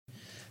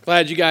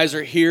Glad you guys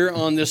are here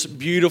on this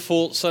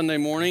beautiful Sunday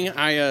morning.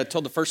 I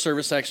told the first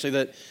service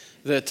actually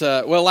that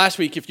last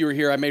week if you were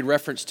here, I made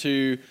reference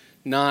to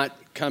not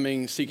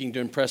coming seeking to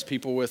impress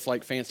people with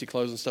like fancy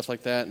clothes and stuff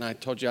like that. And I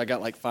told you I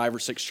got like 5 or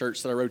 6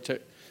 shirts that I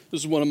rotate.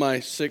 This is one of my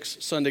 6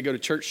 Sunday go to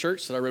church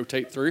shirts that I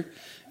rotate through.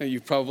 And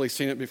you've probably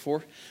seen it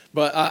before.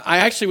 But I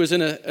actually was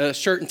in a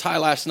shirt and tie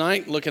last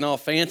night looking all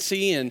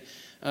fancy and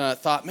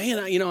thought, man,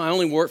 I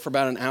only wore it for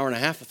about an hour and a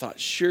half. I thought,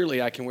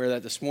 surely I can wear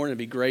that this morning. It'd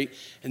be great.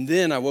 And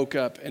then I woke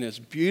up, and it's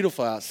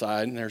beautiful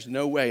outside, and there's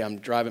no way I'm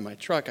driving my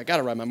truck. I got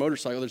to ride my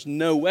motorcycle. There's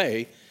no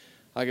way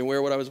I can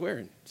wear what I was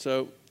wearing.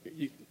 So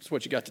it's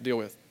what you got to deal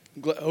with.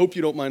 I hope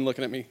you don't mind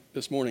looking at me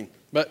this morning.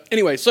 But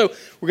anyway, so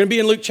we're going to be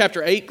in Luke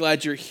chapter 8.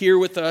 Glad you're here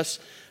with us.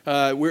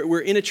 We're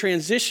in a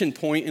transition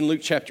point in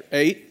Luke chapter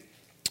 8.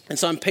 And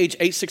so on page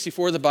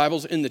 864 of the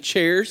Bible's in the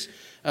chairs.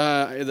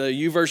 The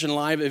YouVersion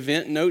Live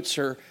event notes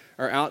are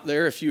out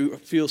there if you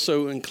feel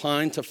so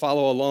inclined to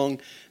follow along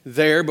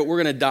there. But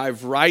we're going to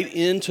dive right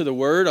into the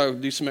Word. I'll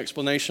do some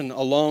explanation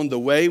along the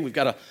way. We've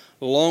got a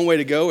long way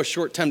to go, a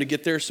short time to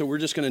get there, so we're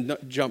just going to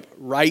jump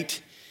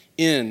right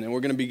in. And we're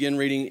going to begin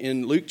reading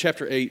in Luke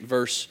chapter 8,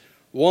 verse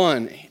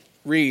 1. It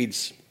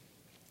reads,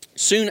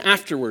 "Soon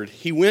afterward,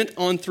 he went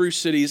on through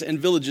cities and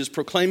villages,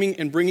 proclaiming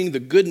and bringing the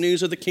good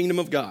news of the kingdom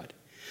of God.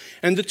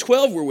 And the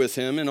 12 were with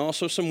him, and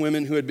also some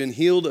women who had been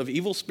healed of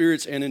evil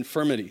spirits and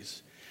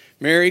infirmities.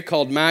 Mary,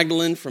 called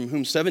Magdalene, from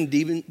whom 7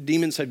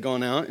 demons had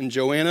gone out, and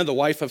Joanna, the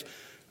wife of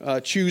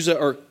Chuza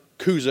or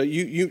Cuza,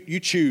 you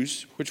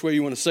choose which way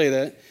you want to say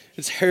that.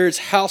 It's Herod's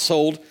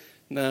household,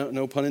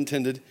 no pun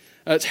intended.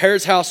 It's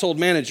Herod's household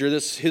manager,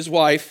 that's his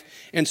wife,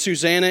 and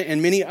Susanna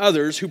and many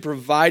others who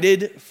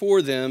provided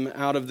for them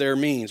out of their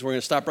means." We're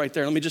going to stop right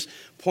there. Let me just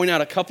point out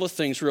a couple of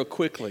things real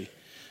quickly.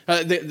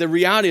 The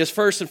reality is,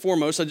 first and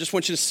foremost, I just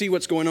want you to see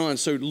what's going on.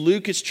 So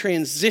Luke is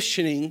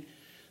transitioning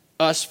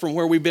us from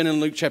where we've been in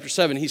Luke chapter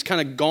 7. He's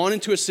kind of gone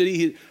into a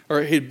city,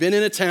 he'd been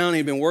in a town,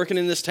 he'd been working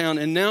in this town,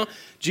 and now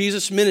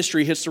Jesus'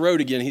 ministry hits the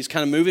road again. He's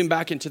kind of moving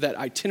back into that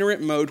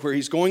itinerant mode where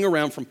he's going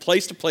around from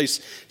place to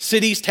place,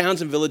 cities,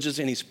 towns, and villages,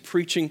 and he's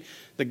preaching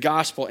the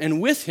gospel.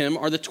 And with him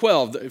are the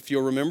 12. If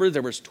you'll remember,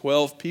 there was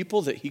 12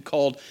 people that he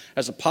called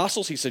as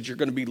apostles. He said, "You're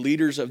going to be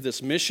leaders of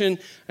this mission.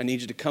 I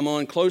need you to come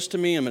on close to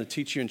me. I'm going to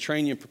teach you and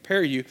train you and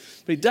prepare you."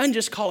 But he doesn't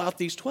just call out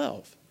these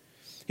 12.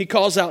 He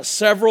calls out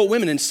several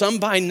women, and some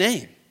by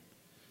name,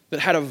 that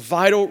had a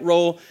vital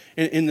role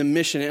in the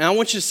mission. And I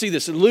want you to see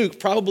this. Luke,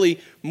 probably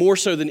more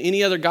so than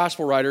any other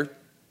gospel writer,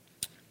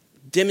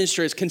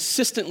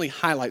 consistently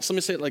highlights, let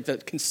me say it like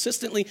that,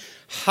 consistently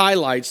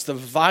highlights the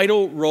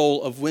vital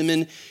role of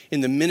women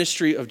in the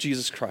ministry of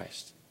Jesus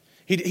Christ.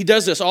 He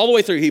does this all the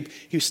way through.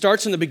 He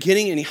starts in the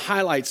beginning and he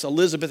highlights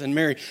Elizabeth and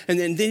Mary. And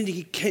then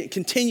he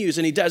continues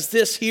and he does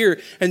this here.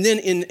 And then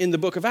in the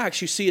book of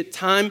Acts, you see it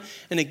time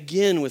and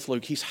again with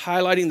Luke. He's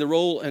highlighting the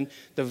role and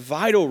the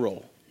vital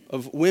role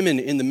of women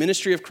in the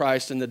ministry of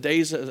Christ in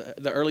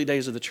the early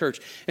days of the church.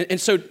 And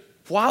so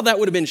while that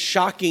would have been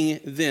shocking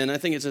then, I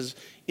think it's as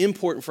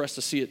important for us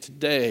to see it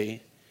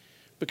today,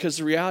 because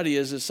the reality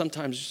is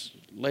sometimes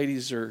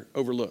ladies are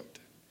overlooked.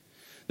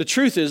 The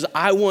truth is,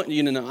 I want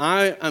you to know,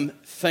 I am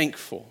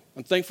thankful.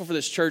 I'm thankful for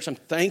this church. I'm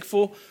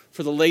thankful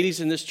for the ladies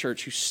in this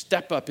church who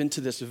step up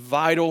into this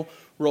vital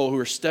role, who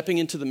are stepping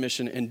into the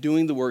mission and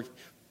doing the work,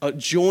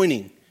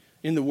 joining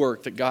in the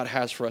work that God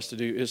has for us to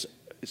do is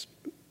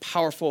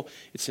powerful.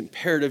 It's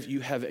imperative. You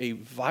have a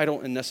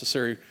vital and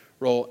necessary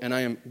role, and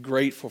I am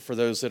grateful for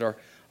those that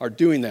are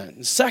doing that.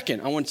 And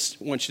second, I want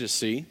you to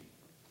see,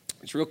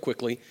 just real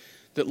quickly,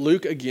 that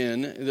Luke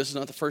again, this is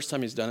not the first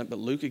time he's done it, but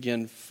Luke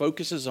again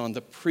focuses on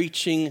the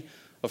preaching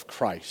of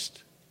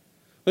Christ.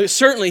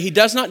 Certainly, he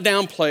does not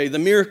downplay the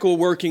miracle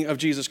working of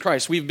Jesus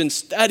Christ. We've been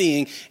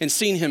studying and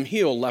seen him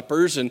heal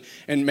lepers and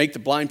make the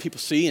blind people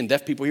see and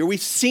deaf people hear.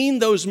 We've seen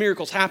those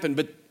miracles happen,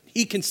 but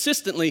he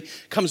consistently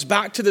comes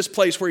back to this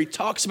place where he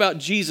talks about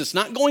Jesus,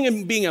 not going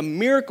and being a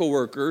miracle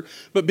worker,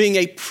 but being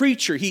a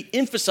preacher. He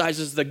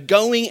emphasizes the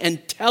going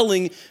and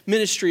telling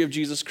ministry of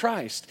Jesus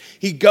Christ.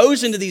 He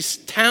goes into these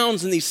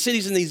towns and these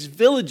cities and these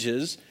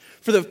villages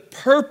for the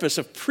purpose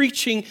of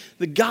preaching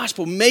the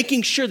gospel,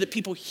 making sure that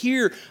people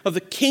hear of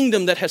the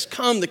kingdom that has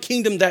come, the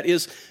kingdom that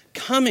is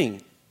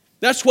coming.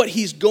 That's what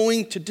he's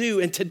going to do.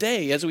 And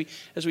today, as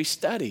we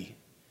study,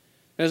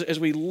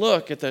 as we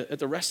look at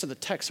the rest of the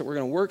text that we're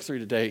going to work through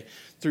today,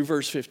 through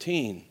verse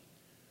 15,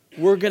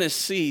 we're going to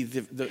see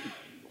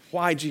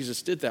why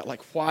Jesus did that,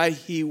 like why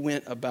he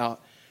went about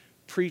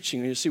preaching.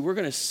 And you see, we're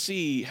going to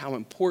see how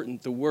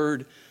important the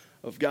word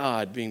of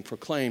God being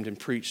proclaimed and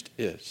preached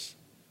is.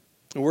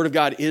 The word of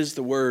God is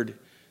the word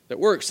that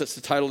works. That's the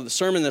title of the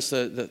sermon. That's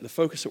the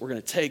focus that we're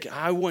going to take.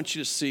 I want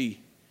you to see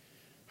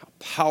how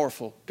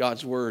powerful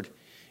God's word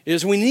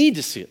is. We need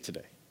to see it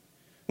today.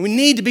 We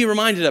need to be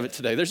reminded of it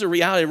today. There's a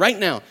reality right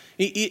now.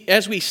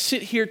 As we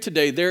sit here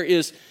today, there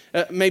is,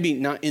 maybe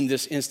not in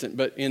this instant,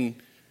 but in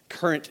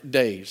current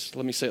days,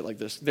 let me say it like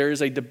this. There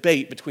is a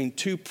debate between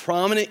 2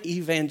 prominent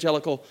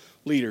evangelical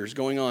leaders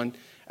going on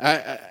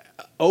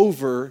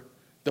over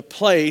the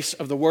place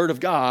of the Word of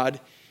God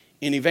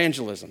in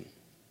evangelism.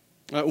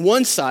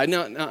 One side,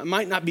 now I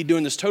might not be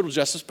doing this total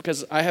justice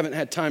because I haven't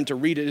had time to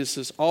read it. This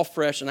is all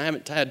fresh, and I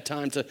haven't had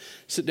time to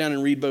sit down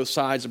and read both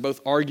sides or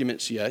both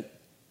arguments yet.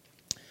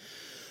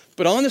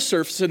 But on the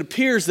surface, it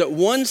appears that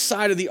one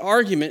side of the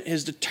argument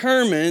has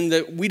determined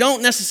that we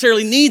don't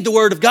necessarily need the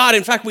Word of God.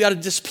 In fact, we ought to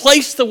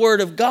displace the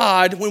Word of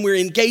God when we're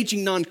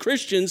engaging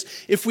non-Christians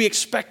if we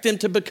expect them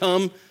to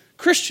become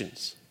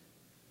Christians.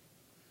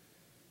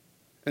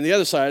 And the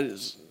other side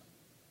is,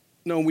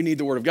 no, we need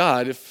the Word of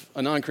God if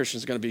a non-Christian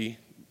is going to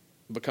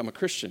become a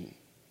Christian.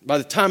 By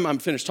the time I'm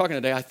finished talking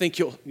today, I think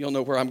you'll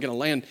know where I'm going to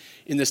land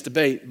in this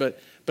debate. But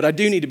I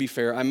do need to be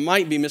fair. I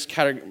might be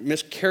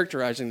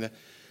mischaracterizing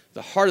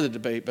the heart of the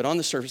debate, but on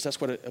the surface,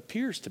 that's what it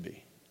appears to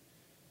be.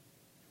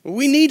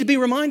 We need to be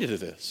reminded of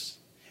this.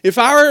 If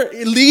our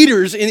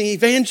leaders in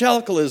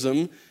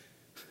evangelicalism,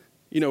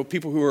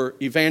 people who are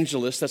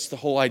evangelists, that's the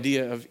whole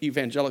idea of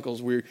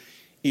evangelicals, we're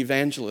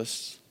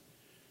evangelists.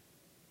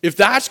 If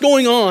that's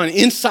going on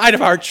inside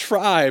of our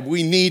tribe,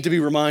 we need to be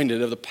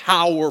reminded of the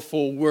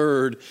powerful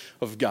Word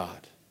of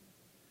God.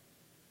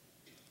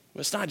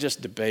 Well, it's not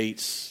just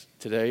debates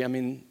today. I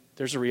mean,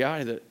 there's a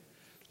reality that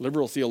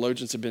liberal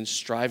theologians have been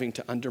striving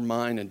to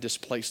undermine and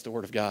displace the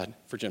Word of God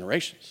for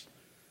generations.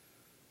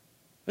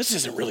 This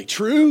isn't really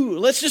true.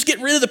 Let's just get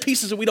rid of the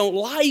pieces that we don't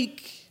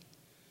like.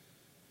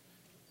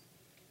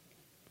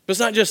 But it's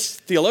not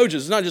just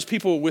theologians. It's not just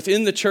people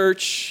within the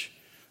church,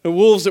 the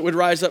wolves that would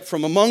rise up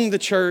from among the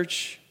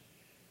church.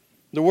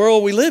 The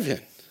world we live in.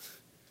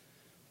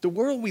 The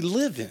world we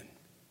live in.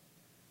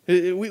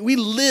 We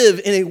live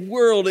in a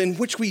world in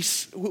which we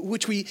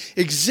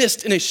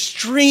exist in a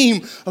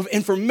stream of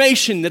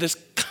information that is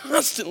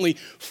constantly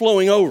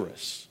flowing over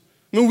us.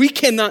 I mean, we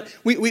cannot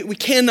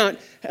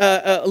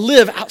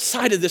live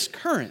outside of this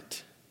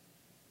current.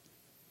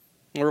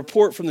 A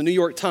report from the New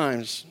York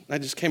Times, I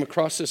just came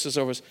across this as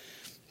I was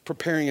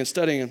preparing and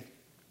studying.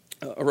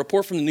 A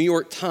report from the New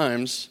York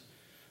Times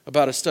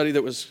about a study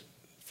that was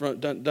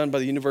done by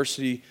the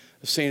University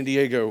of San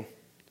Diego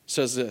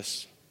says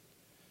this.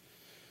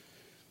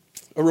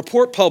 A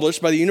report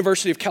published by the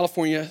University of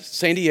California,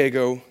 San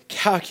Diego,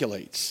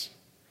 calculates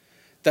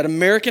that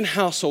American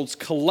households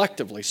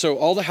collectively, so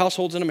all the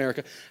households in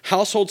America,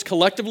 households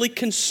collectively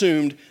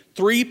consumed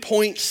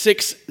 3.6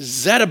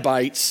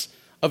 zettabytes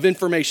of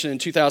information in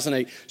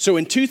 2008. So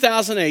in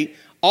 2008,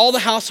 all the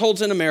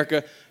households in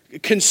America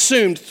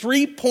consumed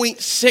 3.6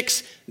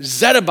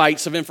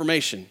 zettabytes of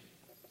information.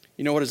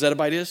 You know what a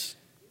zettabyte is?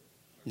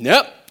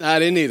 Nope, I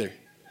didn't either.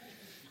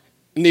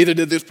 Neither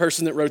did this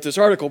person that wrote this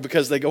article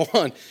because they go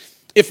on.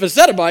 If a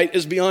zettabyte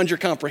is beyond your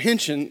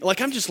comprehension,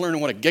 like I'm just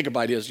learning what a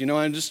gigabyte is,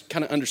 I'm just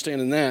kind of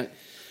understanding that.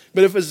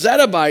 But if a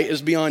zettabyte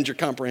is beyond your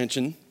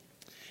comprehension,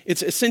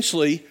 it's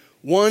essentially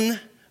 1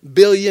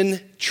 billion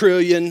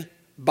trillion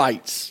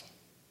bytes.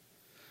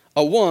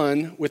 A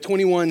 1 with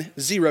 21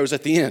 zeros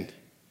at the end.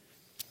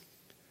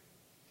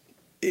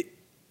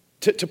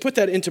 To put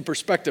that into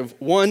perspective,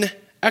 1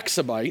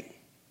 exabyte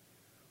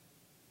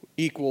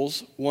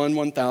equals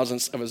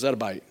 1/1000th of a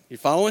zettabyte. You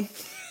following?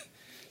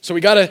 So we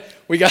got a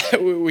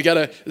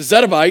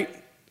zettabyte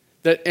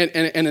that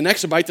and an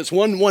exabyte that's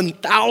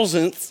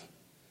 1/1000th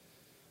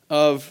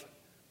of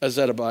a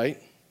zettabyte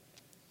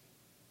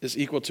is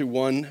equal to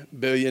 1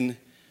 billion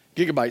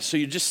gigabytes. So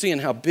you're just seeing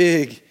how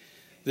big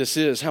this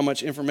is, how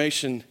much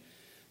information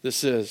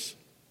this is.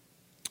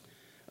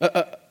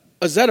 A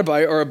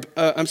zettabyte, or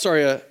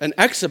an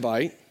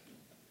exabyte,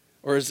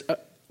 or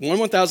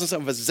 1/1000th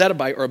of a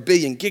zettabyte, or a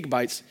billion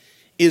gigabytes,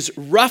 is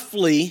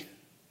roughly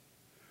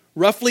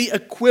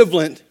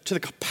equivalent to the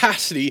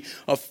capacity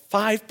of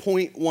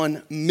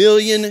 5.1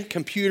 million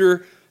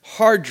computer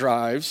hard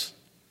drives,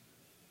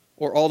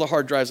 or all the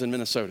hard drives in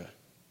Minnesota.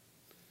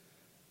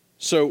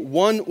 So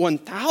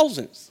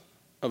 1/1000th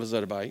of a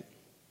zettabyte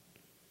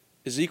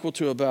is equal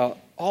to about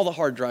all the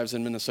hard drives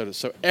in Minnesota.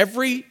 So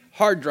every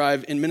hard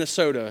drive in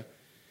Minnesota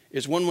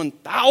is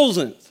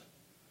 1/1000th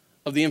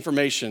of the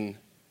information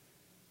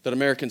that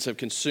Americans have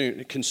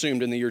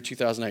consumed in the year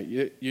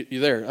 2008. You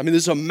there? I mean,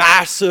 this is a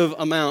massive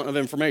amount of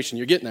information.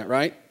 You're getting that,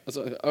 right?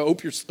 I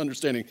hope you're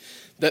understanding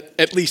that,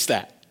 at least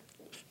that.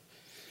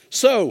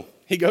 So,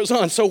 he goes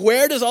on, so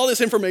where does all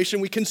this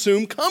information we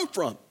consume come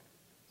from?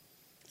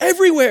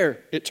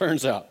 Everywhere, it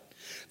turns out.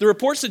 The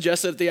report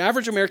suggests that the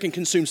average American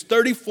consumes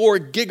 34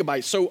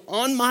 gigabytes. So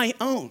on my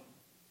own,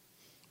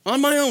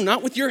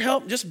 not with your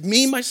help, just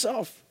me,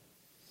 myself,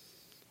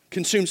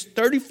 consumes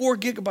 34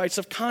 gigabytes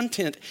of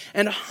content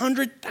and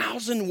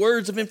 100,000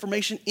 words of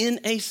information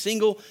in a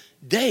single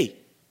day.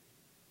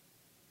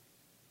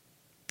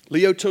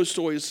 Leo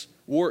Tolstoy's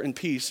War and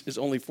Peace is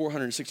only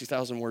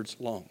 460,000 words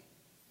long.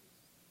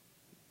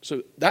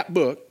 So that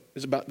book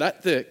is about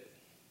that thick,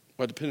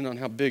 well, depending on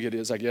how big it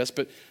is, I guess,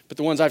 but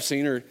the ones I've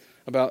seen are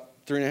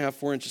about 3.5,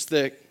 4 inches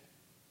thick.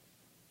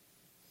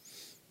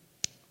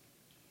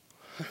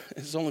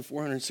 It's only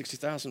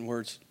 460,000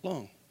 words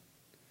long.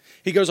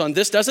 He goes on,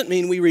 this doesn't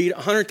mean we read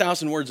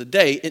 100,000 words a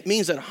day. It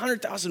means that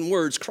 100,000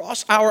 words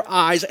cross our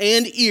eyes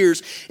and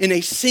ears in a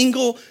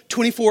single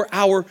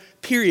 24-hour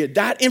period.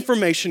 That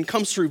information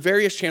comes through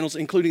various channels,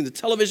 including the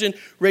television,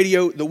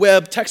 radio, the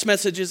web, text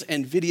messages,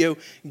 and video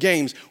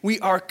games. We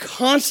are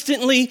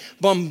constantly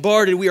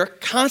bombarded. We are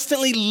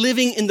constantly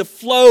living in the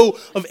flow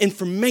of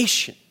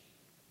information.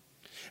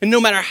 And no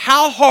matter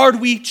how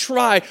hard we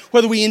try,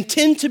 whether we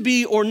intend to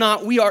be or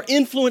not, we are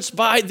influenced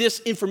by this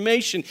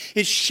information.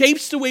 It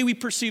shapes the way we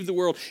perceive the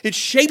world. It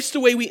shapes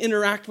the way we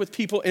interact with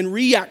people and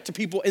react to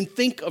people and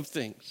think of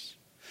things.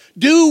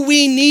 Do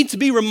we need to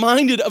be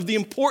reminded of the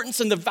importance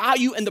and the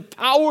value and the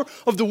power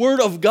of the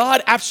Word of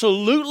God?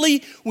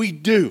 Absolutely, we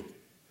do.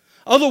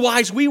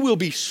 Otherwise, we will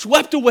be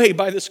swept away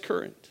by this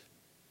current.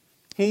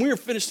 When we are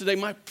finished today,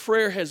 my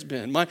prayer has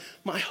been, my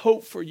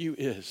hope for you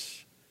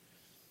is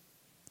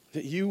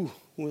that you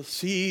will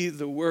see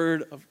the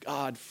Word of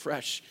God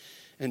fresh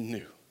and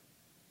new.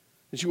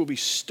 That you will be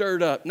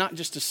stirred up, not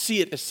just to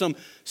see it as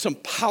some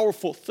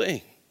powerful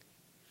thing,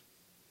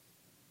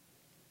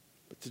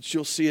 but that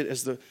you'll see it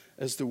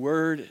as the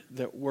Word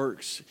that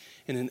works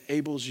and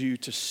enables you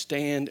to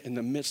stand in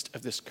the midst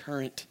of this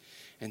current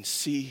and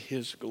see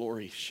His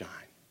glory shine.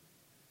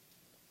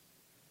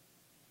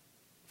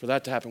 For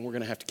that to happen, we're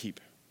going to have to keep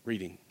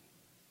reading,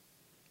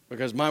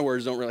 because my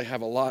words don't really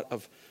have a lot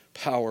of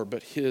power,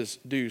 but His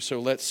do. So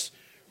let's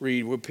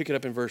read. We'll pick it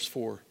up in verse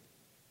 4.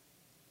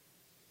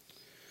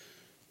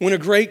 When a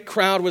great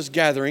crowd was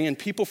gathering and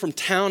people from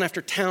town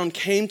after town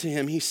came to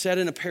him, he said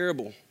in a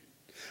parable,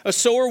 a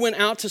sower went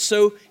out to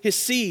sow his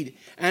seed,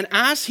 and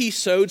as he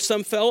sowed,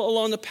 some fell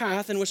along the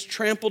path and was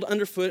trampled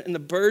underfoot, and the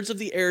birds of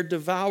the air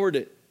devoured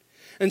it.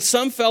 And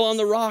some fell on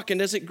the rock,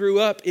 and as it grew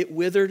up, it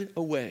withered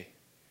away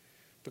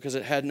because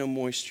it had no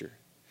moisture.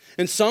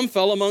 And some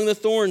fell among the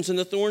thorns, and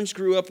the thorns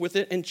grew up with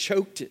it and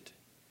choked it.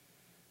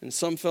 And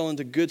some fell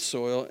into good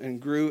soil and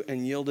grew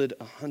and yielded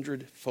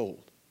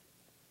 100-fold.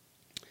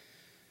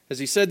 As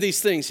he said these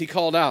things, he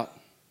called out,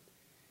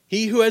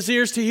 he who has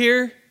ears to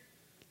hear,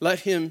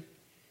 let him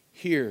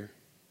hear.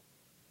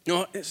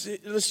 No,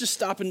 let's just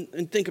stop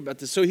and think about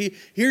this. So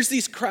here's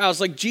these crowds,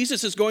 like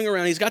Jesus is going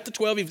around. He's got the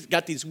 12, he's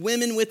got these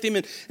women with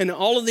him, and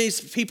all of these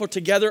people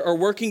together are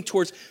working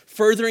towards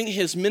furthering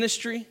his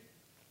ministry.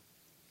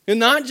 And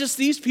not just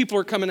these people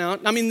are coming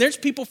out. I mean, there's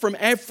people from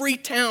every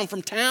town,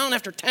 from town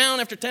after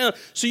town after town.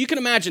 So you can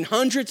imagine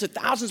hundreds of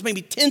thousands,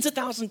 maybe tens of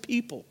thousands of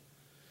people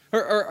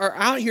are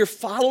out here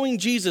following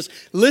Jesus,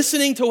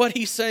 listening to what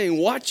he's saying,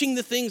 watching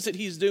the things that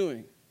he's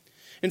doing.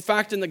 In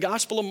fact, in the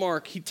Gospel of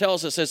Mark, he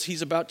tells us, as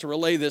he's about to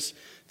relay this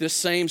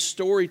same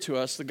story to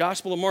us, the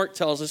Gospel of Mark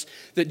tells us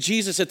that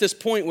Jesus at this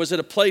point was at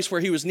a place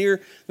where he was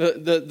near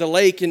the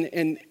lake,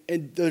 and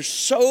there's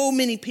so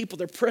many people,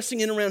 they're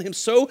pressing in around him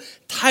so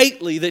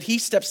tightly that he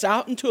steps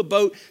out into a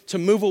boat to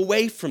move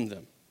away from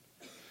them.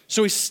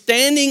 So he's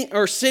sitting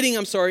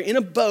in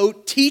a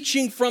boat,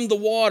 teaching from the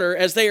water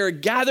as they are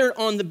gathered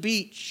on the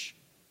beach.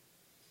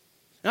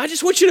 Now, I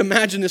just want you to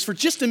imagine this for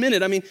just a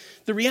minute. I mean,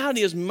 the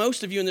reality is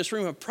most of you in this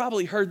room have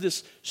probably heard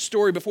this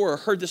story before or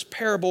heard this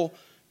parable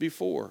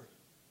before.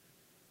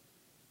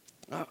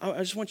 I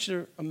just want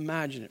you to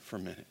imagine it for a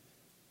minute.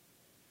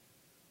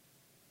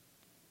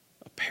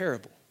 A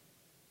parable.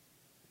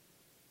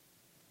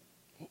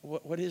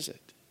 What is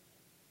it?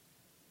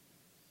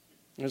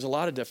 There's a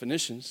lot of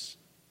definitions.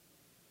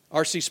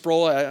 R.C.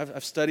 Sproul,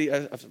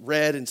 I've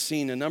read and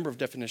seen a number of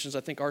definitions.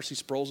 I think R.C.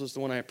 Sproul's is the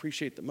one I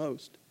appreciate the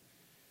most.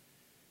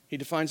 He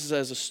defines it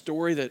as a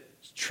story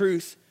that's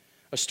truth,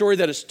 a story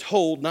that is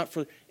told not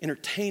for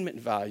entertainment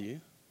value,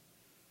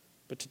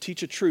 but to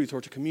teach a truth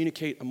or to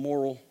communicate a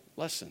moral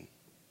lesson.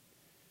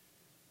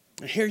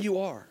 And here you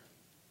are,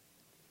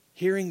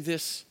 hearing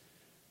this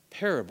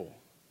parable.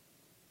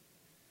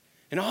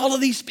 And all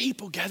of these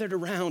people gathered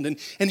around,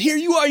 and here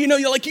you are,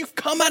 you've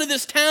come out of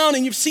this town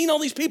and you've seen all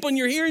these people and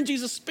you're hearing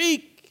Jesus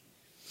speak.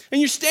 And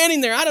you're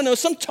standing there, I don't know,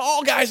 some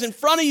tall guy's in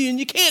front of you and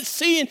you can't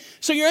see. And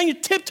so you're on your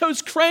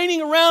tiptoes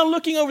craning around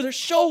looking over their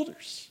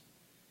shoulders.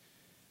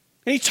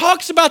 And he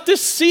talks about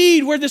this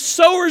seed where the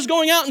sower is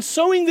going out and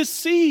sowing this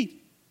seed.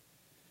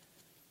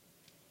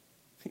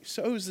 He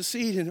sows the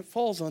seed and it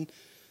falls on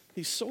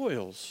these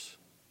soils.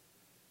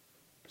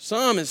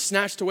 Some is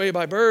snatched away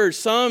by birds.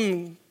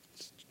 Some,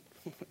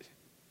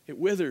 it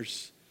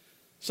withers.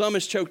 Some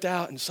is choked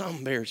out and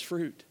some bears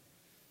fruit.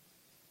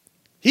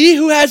 He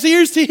who has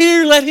ears to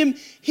hear, let him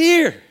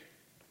hear.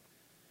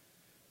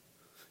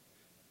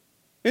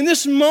 In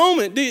this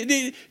moment, do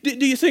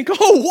you think,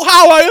 oh,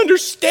 wow, I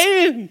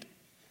understand.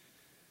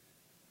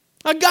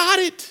 I got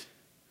it.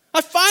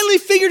 I finally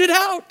figured it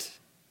out.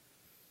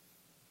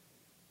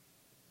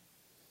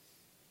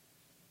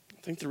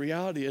 I think the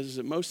reality is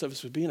that most of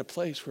us would be in a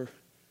place where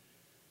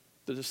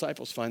the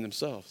disciples find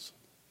themselves.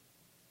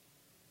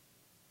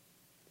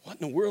 What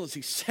in the world is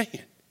he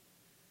saying?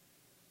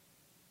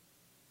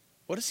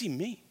 What does he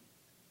mean?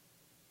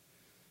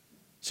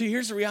 See,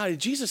 here's the reality.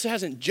 Jesus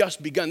hasn't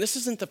just begun. This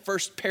isn't the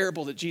first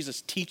parable that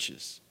Jesus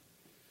teaches.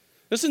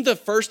 This isn't the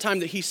first time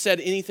that he said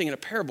anything in a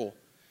parable.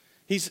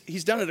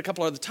 He's done it a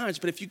couple other times,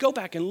 but if you go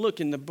back and look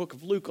in the book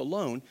of Luke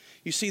alone,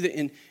 you see that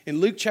in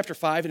Luke chapter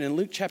 5 and in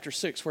Luke chapter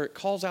 6, where it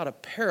calls out a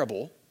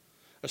parable,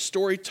 a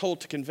story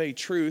told to convey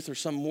truth or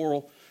some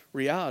moral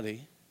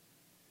reality,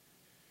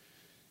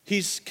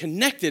 he's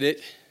connected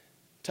it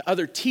to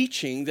other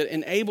teaching that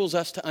enables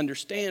us to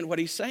understand what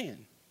he's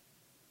saying.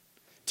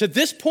 To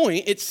this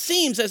point, it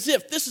seems as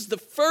if this is the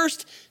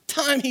first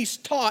time he's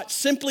taught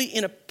simply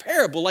in a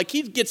parable. Like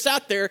he gets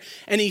out there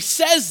and he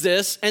says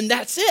this and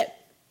that's it.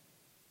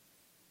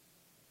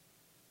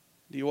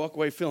 Do you walk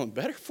away feeling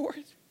better for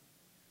it?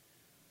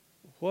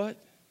 What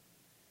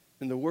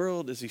in the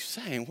world is he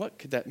saying? What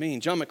could that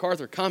mean? John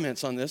MacArthur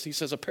comments on this. He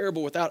says a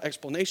parable without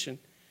explanation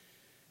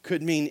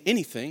could mean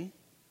anything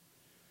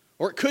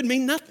or it could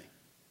mean nothing.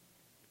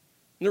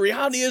 And the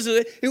reality is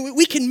that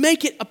we can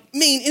make it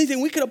mean anything.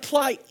 We could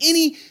apply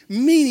any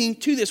meaning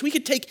to this. We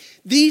could take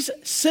these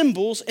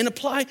symbols and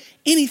apply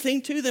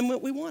anything to them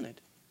what we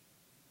wanted.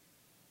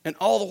 And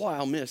all the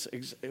while miss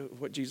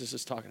what Jesus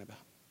is talking about.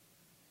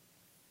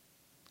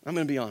 I'm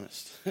going to be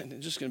honest.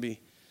 I'm just going to be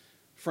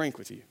frank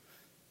with you.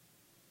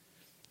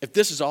 If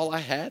this is all I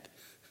had,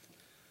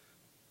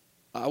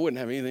 I wouldn't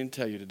have anything to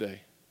tell you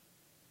today.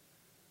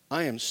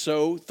 I am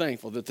so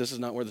thankful that this is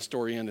not where the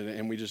story ended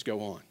and we just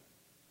go on.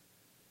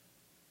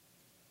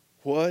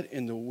 What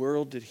in the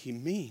world did he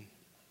mean?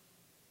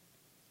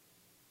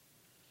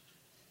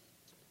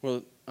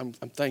 Well, I'm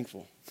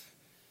thankful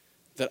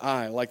that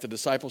I, like the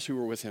disciples who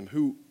were with him,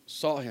 who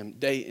saw him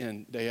day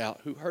in, day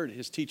out, who heard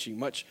his teaching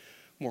much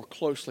more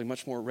closely,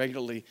 much more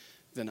regularly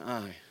than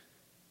I,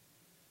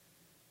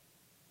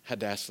 had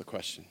to ask the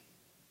question.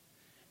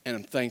 And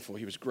I'm thankful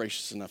he was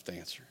gracious enough to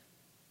answer.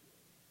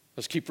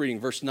 Let's keep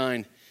reading verse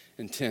 9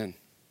 and 10.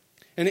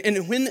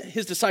 And when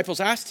his disciples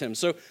asked him,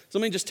 so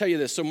let me just tell you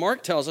this. So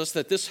Mark tells us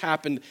that this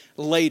happened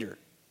later.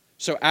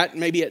 So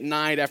maybe at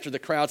night after the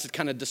crowds had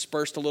kind of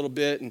dispersed a little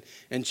bit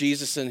and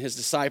Jesus and his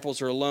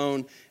disciples are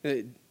alone,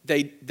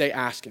 they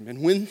asked him.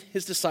 And when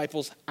his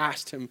disciples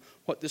asked him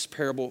what this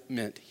parable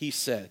meant, he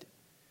said,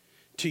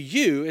 "To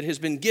you it has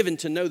been given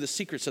to know the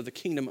secrets of the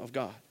kingdom of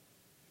God.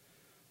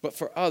 But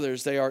for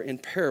others they are in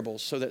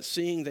parables, so that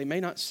seeing they may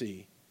not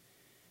see,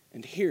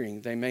 and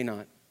hearing they may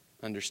not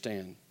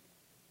understand."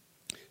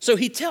 So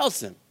he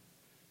tells them,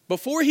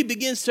 before he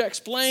begins to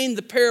explain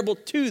the parable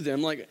to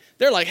them,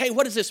 they're like, "Hey,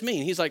 what does this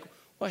mean?" He's like,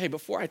 "Well, hey,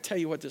 before I tell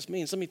you what this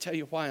means, let me tell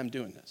you why I'm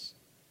doing this.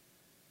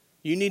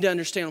 You need to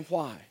understand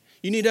why.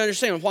 You need to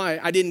understand why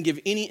I didn't give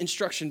any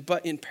instruction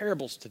but in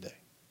parables today."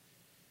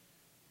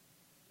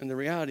 And the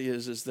reality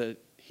is that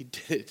he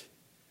did it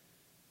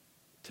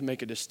to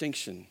make a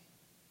distinction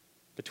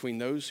between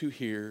those who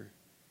hear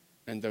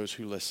and those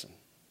who listen.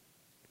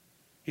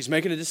 He's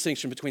making a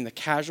distinction between the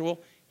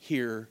casual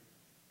hearer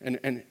and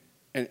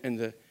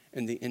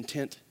the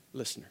intent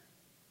listener.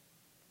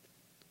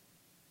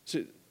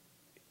 So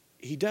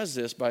he does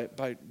this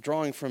by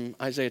drawing from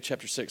Isaiah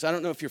chapter 6. I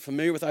don't know if you're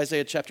familiar with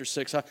Isaiah chapter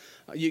 6.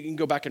 You can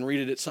go back and read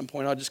it at some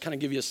point. I'll just kind of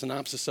give you a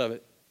synopsis of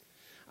it.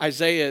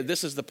 Isaiah,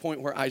 this is the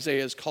point where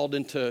Isaiah is called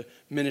into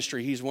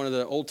ministry. He's one of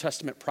the Old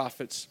Testament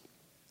prophets.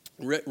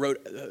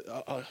 Wrote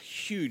a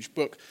huge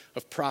book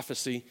of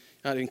prophecy.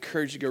 I'd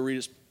encourage you to go read it.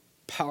 It's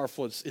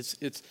powerful.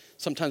 It's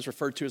sometimes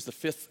referred to as the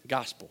fifth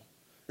gospel.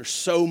 There's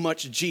so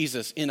much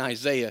Jesus in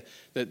Isaiah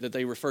that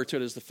they refer to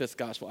it as the fifth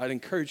gospel. I'd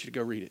encourage you to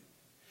go read it.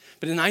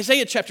 But in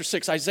Isaiah chapter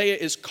 6, Isaiah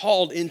is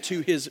called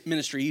into his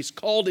ministry. He's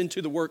called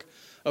into the work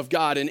of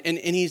God. And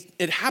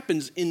it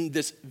happens in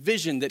this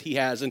vision that he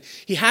has. And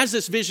he has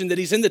this vision that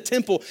he's in the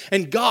temple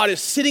and God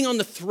is sitting on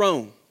the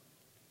throne.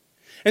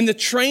 And the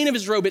train of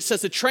his robe, it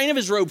says the train of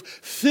his robe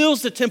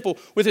fills the temple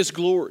with his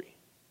glory.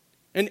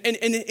 And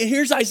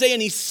here's Isaiah,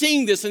 and he's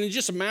seeing this, and he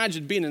just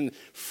imagine being in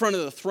front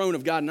of the throne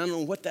of God. And I don't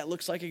know what that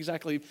looks like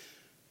exactly,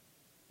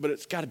 but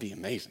it's got to be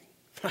amazing,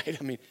 right?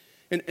 I mean,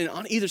 and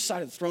on either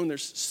side of the throne,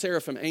 there's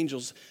seraphim,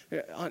 angels,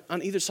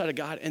 on either side of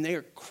God, and they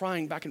are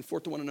crying back and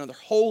forth to one another,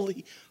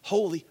 "Holy,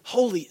 holy,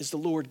 holy is the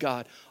Lord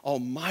God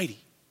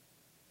Almighty.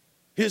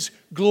 His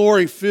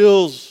glory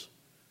fills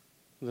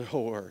the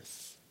whole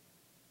earth."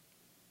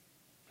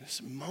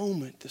 This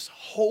moment, this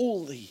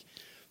holy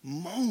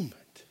moment,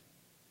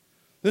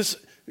 this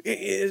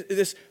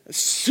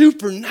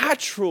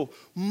supernatural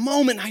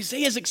moment,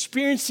 Isaiah is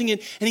experiencing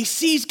it, and he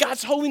sees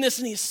God's holiness,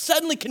 and he's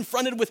suddenly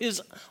confronted with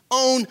his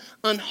own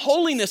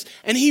unholiness,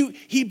 and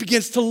he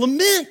begins to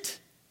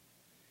lament.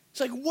 It's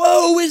like,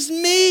 "Woe is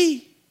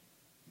me."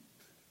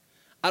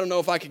 I don't know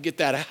if I could get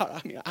that out.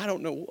 I mean, I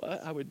don't know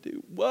what I would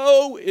do.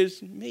 Woe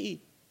is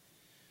me.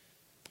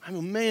 I'm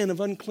a man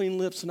of unclean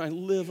lips, and I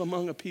live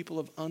among a people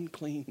of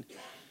unclean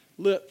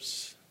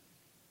lips.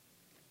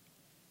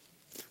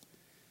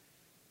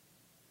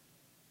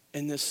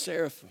 And this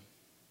seraphim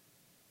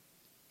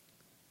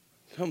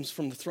comes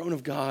from the throne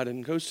of God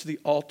and goes to the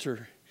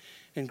altar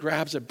and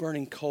grabs a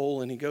burning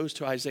coal, and he goes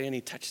to Isaiah and he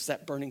touches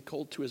that burning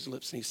coal to his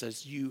lips and he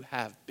says, "You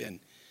have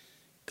been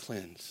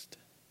cleansed."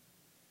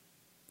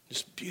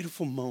 This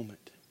beautiful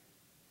moment.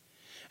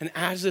 And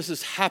as this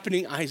is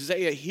happening,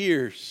 Isaiah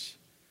hears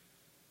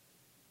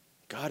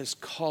God is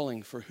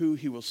calling for who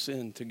he will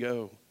send to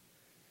go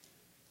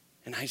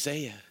And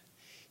Isaiah,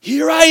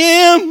 here I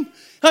am.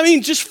 I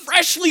mean, just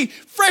freshly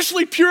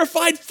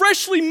purified,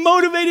 freshly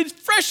motivated,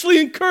 freshly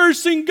encouraged,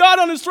 seeing God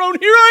on his throne.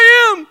 Here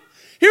I am.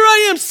 Here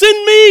I am.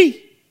 Send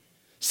me.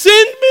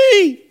 Send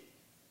me.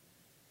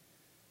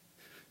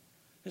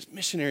 As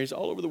missionaries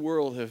all over the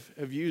world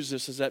have used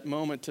this as that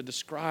moment to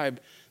describe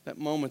that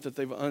moment that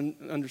they've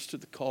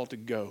understood the call to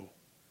go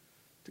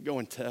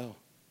and tell.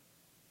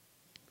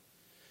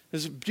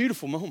 It's a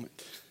beautiful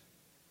moment.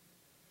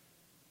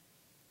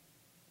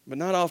 But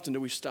not often do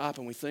we stop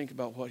and we think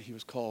about what he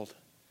was called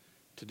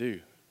to do.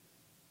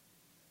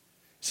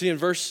 See,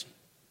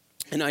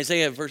 in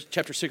Isaiah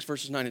chapter 6,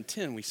 verses 9 and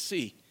 10, we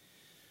see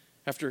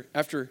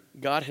after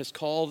God has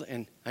called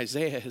and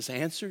Isaiah has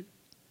answered,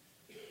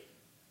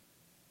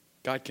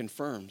 God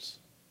confirms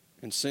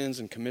and sends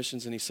and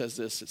commissions, and he says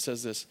this. It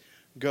says this,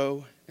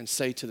 go and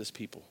say to this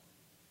people,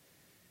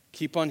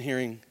 keep on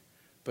hearing,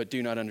 but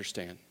do not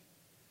understand.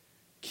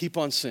 Keep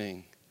on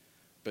seeing,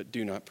 but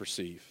do not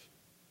perceive.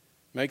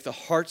 Make the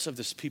hearts of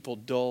this people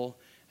dull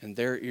and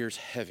their ears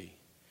heavy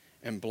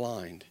and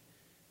blind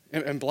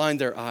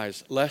their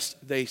eyes,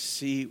 lest they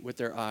see with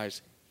their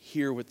eyes,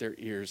 hear with their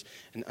ears,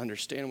 and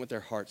understand with their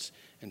hearts,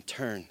 and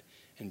turn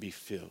and be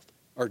filled,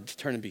 or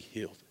turn and be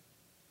healed.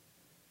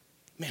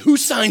 Man, who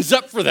signs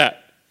up for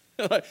that?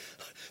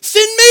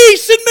 Send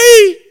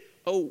me.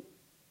 Oh,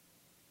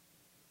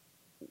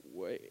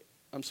 wait,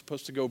 I'm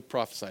supposed to go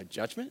prophesy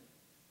judgment?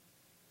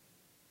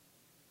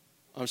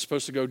 I'm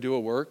supposed to go do a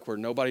work where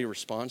nobody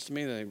responds to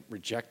me, they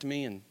reject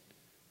me and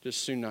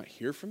just soon not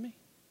hear from me?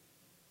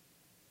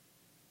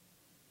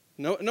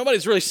 No,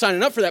 nobody's really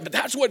signing up for that, but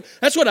that's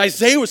what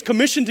Isaiah was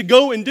commissioned to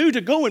go and do,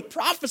 to go and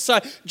prophesy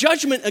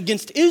judgment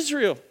against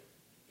Israel.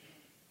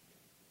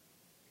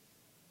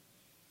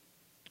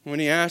 When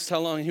he asked how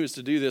long he was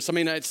to do this, I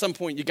mean, at some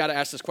point you got to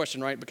ask this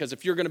question, right? Because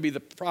if you're going to be the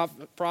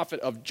prophet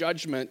of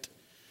judgment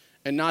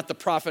and not the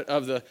prophet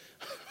of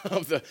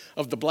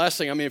the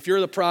blessing, I mean, if you're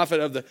the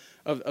prophet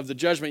of the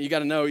judgment, you got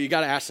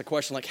to ask the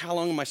question, like, how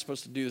long am I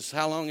supposed to do this?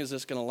 How long is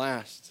this going to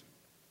last?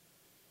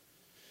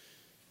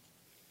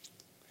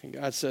 And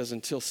God says,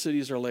 until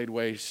cities are laid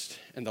waste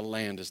and the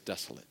land is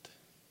desolate.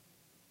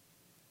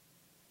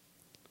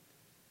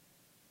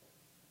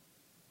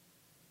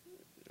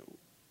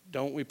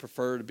 Don't we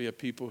prefer to be a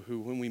people who,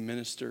 when we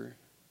minister,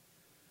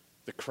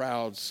 the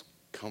crowds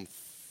come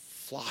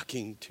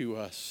flocking to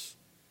us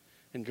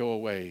and go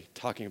away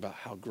talking about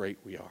how great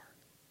we are?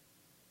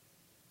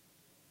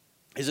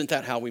 Isn't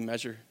that how we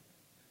measure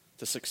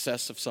the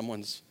success of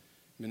someone's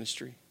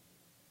ministry?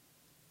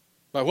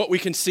 By what we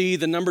can see,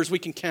 the numbers we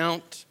can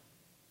count.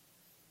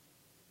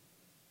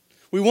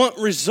 We want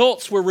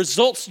results. We're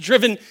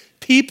results-driven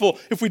people.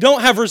 If we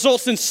don't have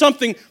results, then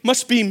something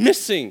must be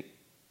missing.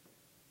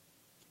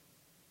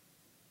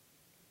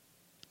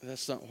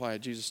 That's not why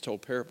Jesus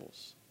told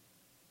parables.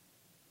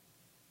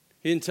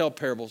 He didn't tell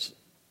parables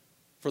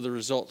for the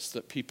results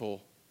that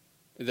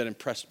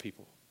impressed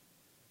people.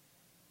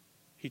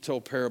 He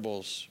told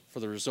parables for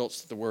the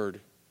results that the word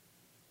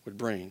would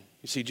bring.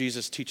 You see,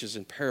 Jesus teaches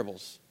in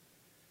parables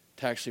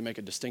to actually make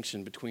a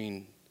distinction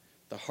between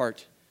the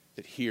heart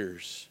that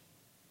hears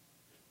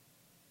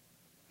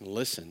and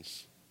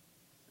listens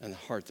and the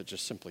heart that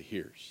just simply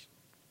hears.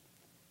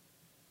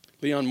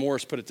 Leon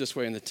Morris put it this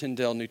way in the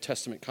Tyndale New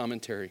Testament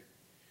commentary.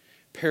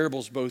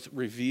 Parables both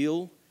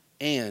reveal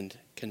and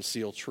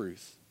conceal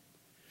truth.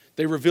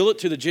 They reveal it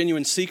to the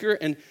genuine seeker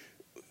and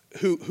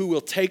who will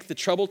take the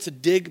trouble to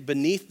dig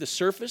beneath the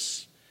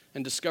surface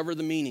and discover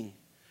the meaning.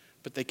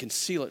 But they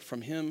conceal it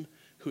from him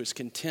who is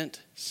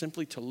content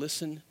simply to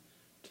listen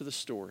to the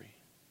story.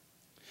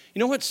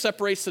 You know what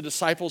separates the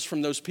disciples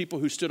from those people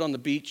who stood on the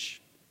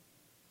beach?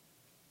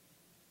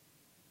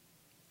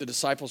 The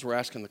disciples were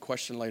asking the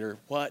question later,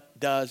 what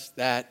does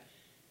that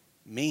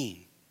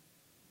mean?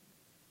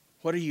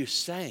 What are you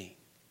saying?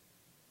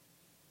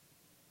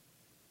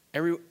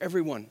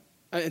 Everyone,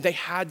 they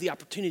had the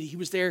opportunity. He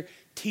was there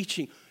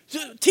teaching.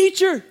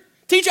 Teacher,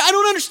 I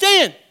don't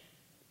understand.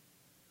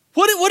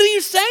 What are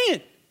you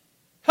saying?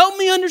 Help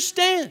me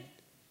understand.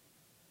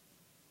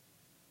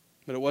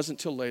 But it wasn't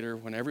until later,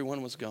 when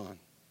everyone was gone,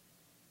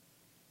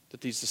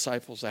 that these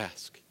disciples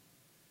asked,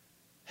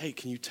 hey,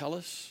 can you tell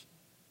us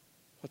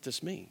what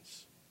this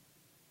means?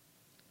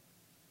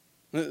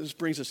 This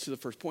brings us to the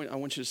first point. I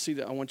want you to see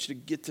that. I want you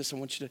to get this. I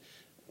want you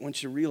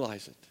to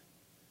realize it.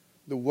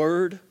 The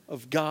Word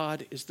of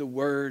God is the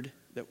Word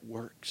that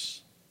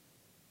works.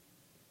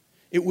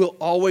 It will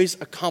always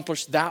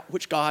accomplish that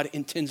which God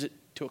intends it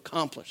to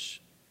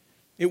accomplish.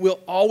 It will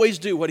always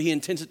do what He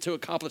intends it to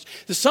accomplish.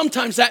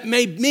 Sometimes that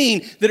may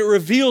mean that it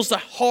reveals the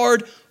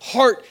hard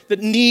heart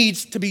that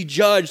needs to be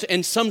judged,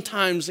 and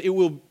sometimes it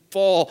will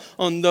fall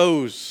on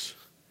those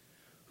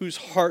whose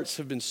hearts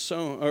have been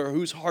sown, or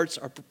whose hearts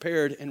are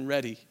prepared and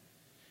ready,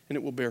 and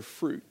it will bear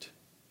fruit.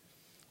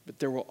 But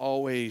there will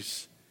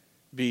always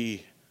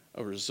be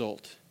a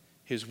result.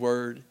 His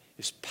word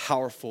is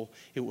powerful.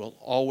 It will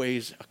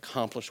always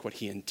accomplish what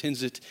he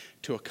intends it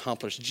to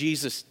accomplish.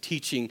 Jesus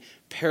teaching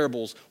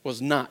parables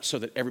was not so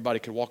that everybody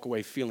could walk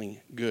away feeling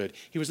good.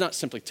 He was not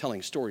simply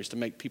telling stories to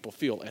make people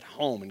feel at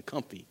home and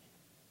comfy.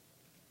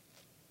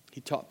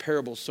 He taught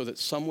parables so that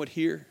some would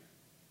hear.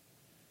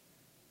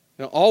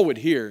 Now, all would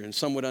hear and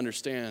some would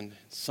understand.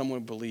 Some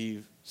would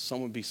believe.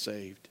 Some would be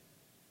saved.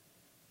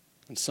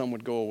 And some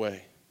would go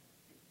away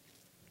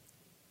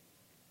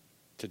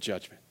to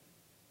judgment.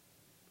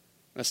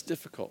 That's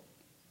difficult,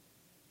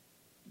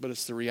 but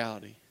it's the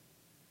reality.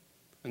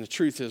 And the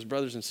truth is,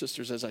 brothers and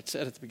sisters, as I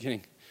said at the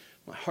beginning,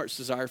 my heart's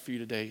desire for you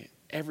today,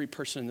 every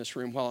person in this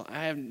room, while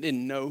I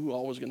didn't know who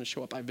all was going to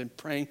show up, I've been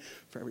praying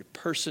for every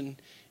person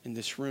in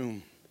this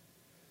room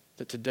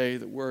that today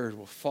the word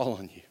will fall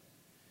on you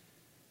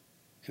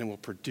and it will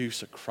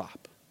produce a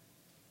crop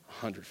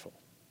 100-fold.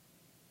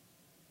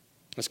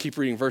 Let's keep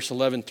reading verse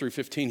 11 through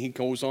 15. He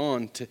goes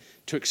on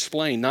to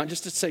explain, not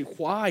just to say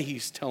why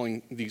he's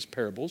telling these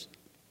parables,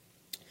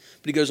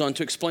 but he goes on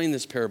to explain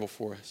this parable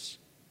for us.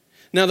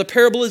 Now the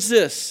parable is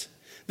this.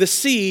 The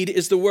seed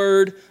is the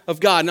word of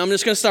God. Now I'm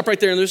just going to stop right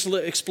there and just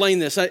explain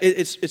this.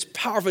 It's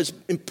powerful. It's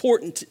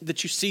important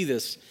that you see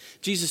this.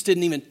 Jesus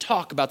didn't even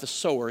talk about the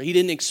sower. He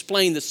didn't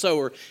explain the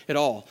sower at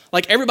all.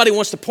 Like everybody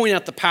wants to point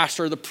out the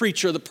pastor or the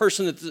preacher or the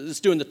person that's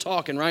doing the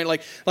talking, right?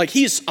 Like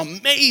he's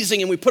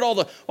amazing and we put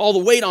all the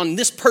weight on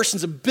this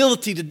person's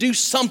ability to do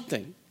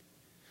something.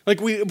 Like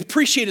we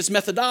appreciate his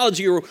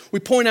methodology, or we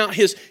point out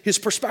his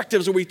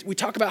perspectives, or we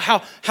talk about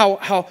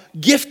how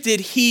gifted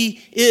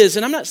he is.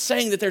 And I'm not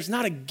saying that there's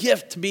not a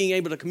gift to being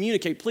able to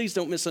communicate. Please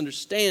don't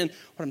misunderstand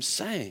what I'm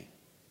saying.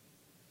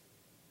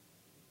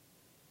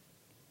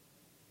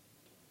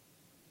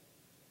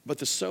 But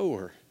the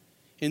sower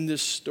in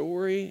this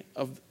story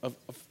of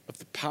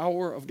the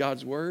power of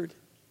God's word,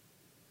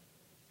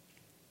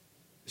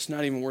 it's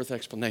not even worth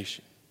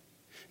explanation.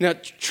 Now,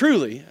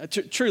 truly,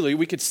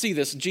 we could see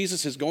this.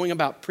 Jesus is going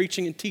about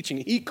preaching and teaching.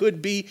 He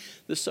could be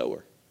the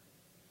sower.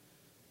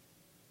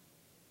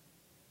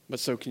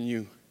 But so can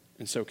you,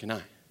 and so can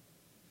I.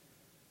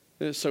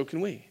 And so can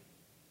we.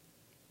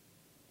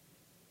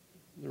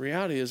 The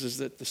reality is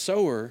that the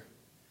sower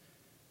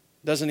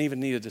doesn't even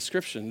need a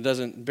description,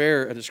 doesn't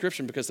bear a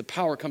description, because the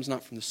power comes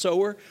not from the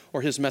sower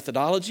or his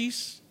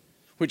methodologies,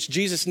 which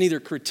Jesus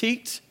neither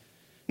critiqued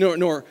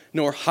nor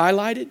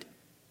highlighted.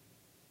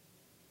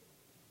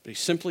 But he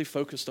simply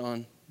focused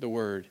on the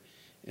word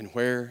and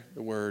where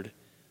the word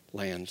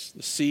lands.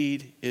 The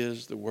seed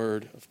is the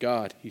word of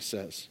God, he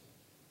says.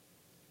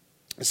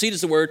 The seed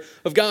is the word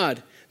of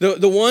God.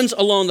 The ones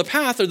along the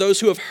path are those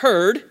who have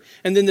heard,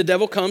 and then the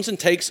devil comes and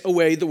takes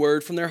away the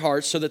word from their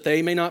hearts so that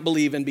they may not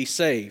believe and be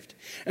saved.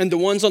 And the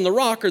ones on the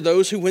rock are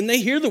those who, when they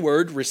hear the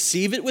word,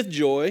 receive it with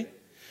joy,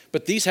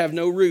 but these have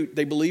no root.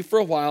 They believe for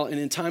a while, and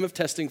in time of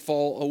testing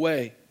fall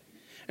away.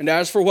 And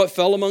as for what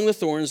fell among the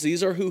thorns,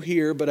 these are who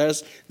hear, but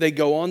as they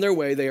go on their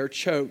way, they are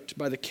choked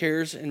by the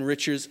cares and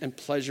riches and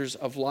pleasures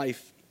of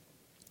life,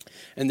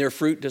 and their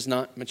fruit does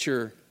not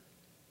mature.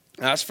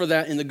 As for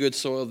that in the good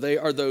soil, they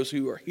are those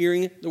who are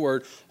hearing the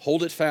word,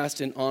 hold it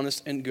fast in an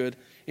honest and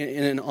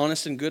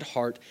good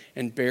heart,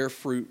 and bear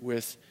fruit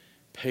with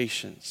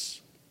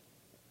patience.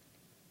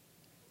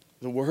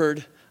 The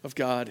word of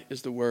God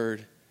is the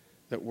word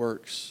that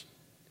works.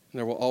 And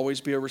there will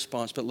always be a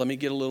response, but let me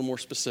get a little more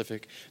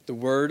specific. The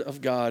word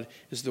of God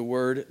is the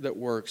word that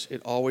works.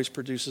 It always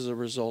produces a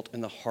result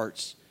in the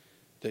hearts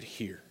that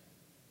hear.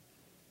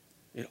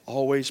 It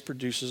always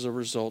produces a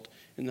result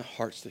in the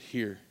hearts that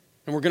hear.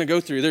 And we're going to go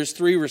through, there's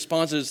three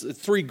responses,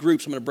 three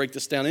groups. I'm going to break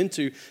this down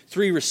into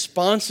three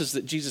responses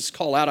that Jesus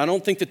called out. I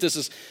don't think that this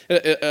is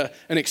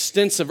an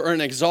extensive or an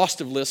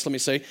exhaustive list, let me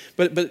say,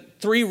 but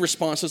three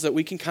responses that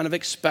we can kind of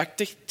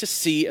expect to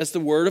see as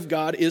the word of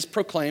God is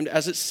proclaimed,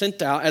 as it's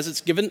sent out, as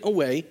it's given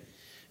away.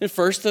 And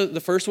first,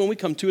 the first one we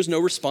come to is no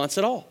response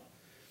at all.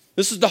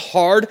 This is the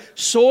hard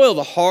soil,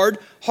 the hard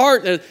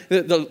heart.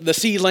 The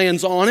seed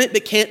lands on it,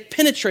 but can't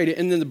penetrate it.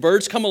 And then the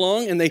birds come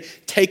along and they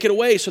take it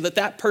away so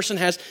that person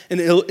has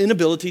an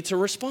inability to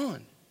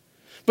respond.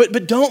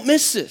 But don't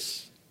miss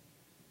this.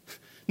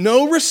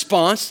 No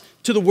response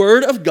to the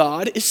word of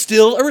God is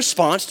still a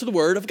response to the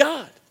word of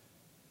God.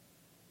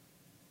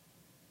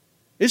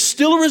 It's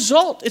still a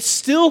result. It's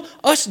still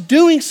us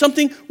doing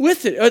something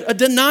with it, a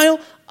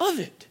denial of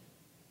it.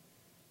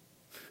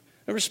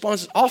 The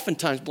response is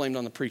oftentimes blamed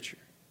on the preacher.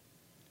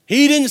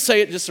 He didn't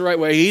say it just the right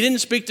way. He didn't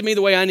speak to me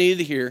the way I needed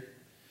to hear.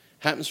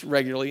 Happens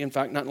regularly. In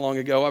fact, not long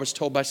ago, I was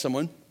told by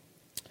someone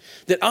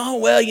that,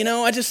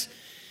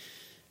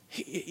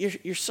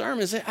 your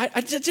sermons,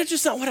 that's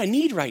just not what I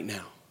need right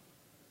now.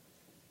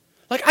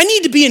 Like, I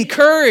need to be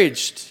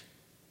encouraged.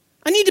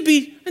 I need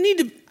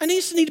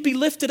to be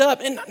lifted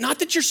up. And not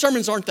that your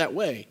sermons aren't that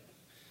way.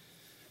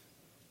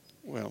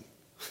 Well,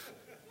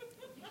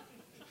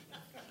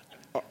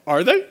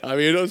 are they? I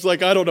mean, it's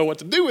like, I don't know what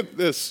to do with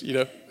this,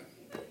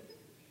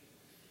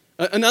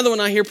 Another one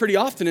I hear pretty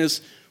often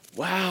is,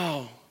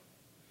 wow,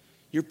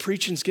 your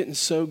preaching's getting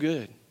so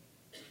good.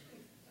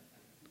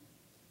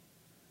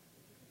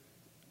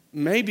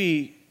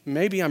 Maybe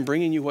maybe I'm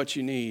bringing you what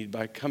you need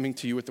by coming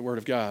to you with the Word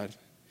of God.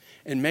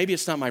 And maybe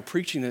it's not my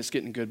preaching that's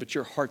getting good, but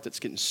your heart that's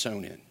getting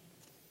sown in.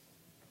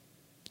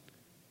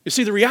 You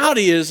see, the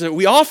reality is that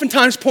we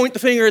oftentimes point the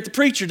finger at the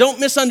preacher. Don't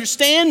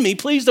misunderstand me.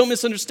 Please don't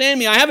misunderstand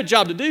me. I have a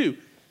job to do.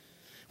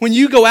 When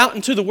you go out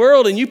into the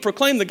world and you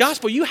proclaim the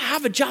gospel, you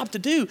have a job to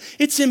do.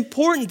 It's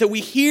important that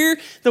we hear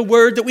the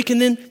word, that we can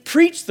then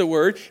preach the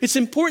word. It's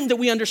important that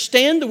we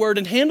understand the word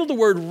and handle the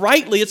word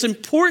rightly. It's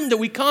important that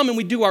we come and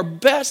we do our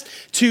best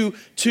to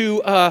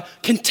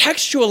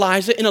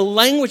contextualize it in a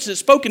language that's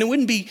spoken. It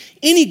wouldn't be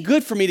any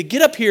good for me to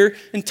get up here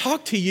and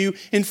talk to you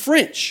in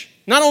French.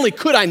 Not only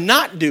could I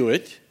not do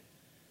it,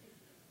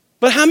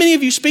 but how many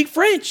of you speak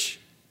French?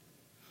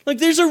 Like,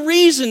 there's a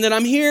reason that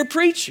I'm here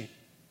preaching.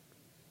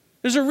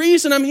 There's a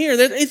reason I'm here.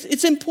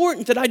 It's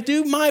important that I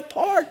do my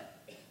part.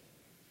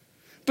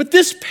 But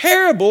this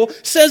parable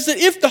says that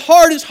if the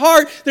heart is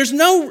hard, there's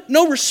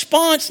no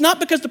response, not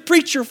because the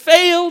preacher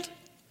failed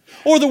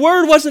or the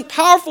word wasn't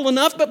powerful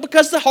enough, but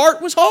because the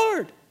heart was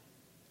hard.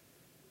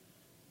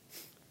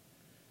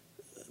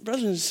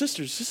 Brothers and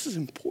sisters, this is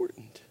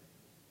important.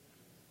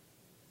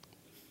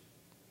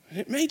 And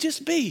it may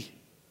just be,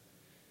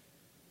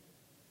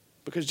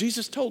 because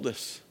Jesus told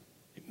us,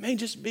 it may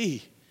just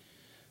be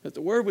that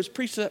the word was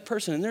preached to that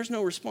person and there's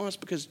no response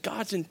because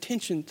God's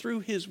intention through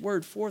his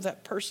word for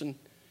that person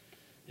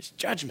is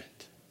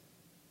judgment.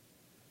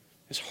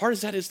 As hard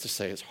as that is to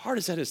say, as hard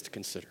as that is to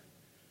consider,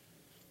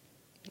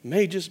 it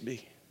may just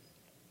be.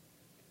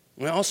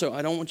 And also,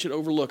 I don't want you to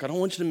overlook, I don't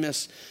want you to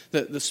miss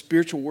the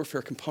spiritual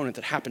warfare component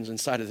that happens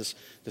inside of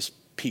this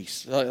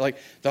piece. Like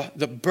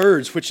the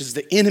birds, which is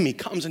the enemy,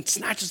 comes and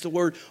snatches the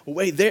word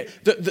away.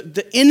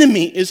 The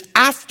enemy is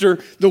after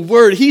the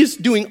word. He is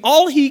doing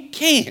all he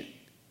can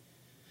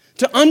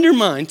to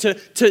undermine,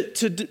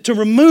 to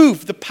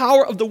remove the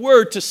power of the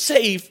word to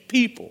save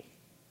people.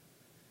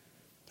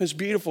 It's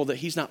beautiful that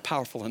he's not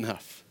powerful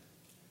enough.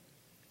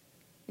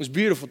 It's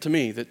beautiful to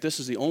me that this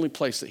is the only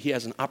place that he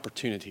has an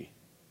opportunity.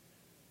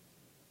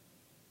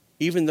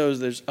 Even though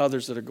there's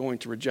others that are going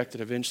to reject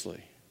it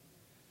eventually,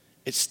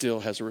 it still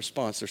has a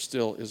response. There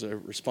still is a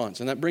response.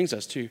 And that brings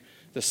us to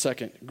the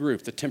second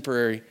group, the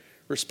temporary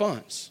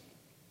response.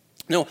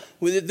 Now,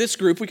 with this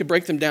group, we could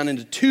break them down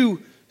into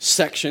two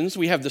sections.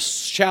 We have the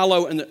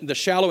shallow and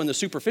the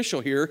superficial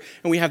here,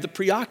 and we have the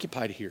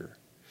preoccupied here.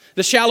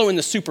 The shallow and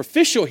the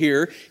superficial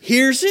here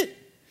hears it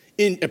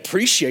and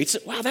appreciates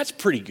it. Wow, that's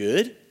pretty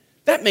good.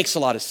 That makes a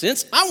lot of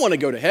sense. I want to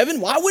go to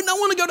heaven. Why wouldn't I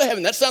want to go to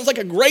heaven? That sounds like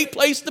a great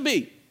place to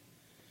be.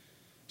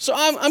 So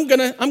I'm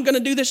gonna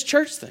do this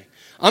church thing.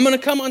 I'm gonna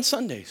come on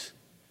Sundays.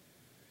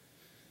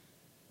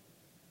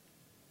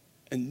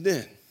 And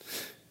then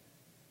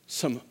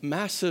some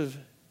massive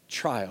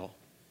trial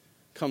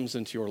comes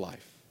into your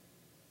life.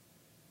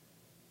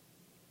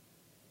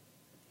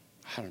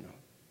 I don't know.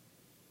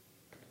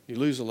 You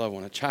lose a loved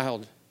one. A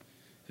child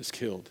is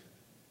killed.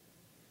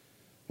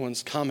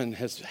 One's common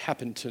has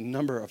happened to a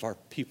number of our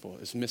people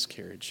is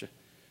miscarriage.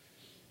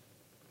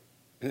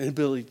 An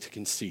inability to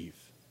conceive.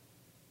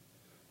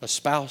 A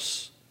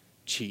spouse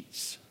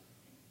cheats.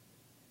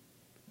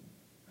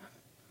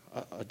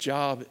 A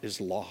job is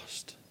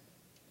lost.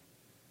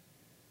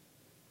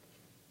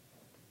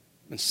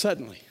 And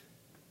suddenly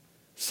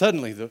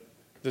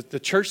the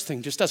church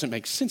thing just doesn't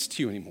make sense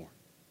to you anymore.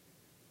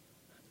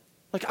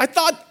 Like, I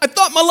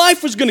thought my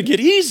life was going to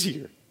get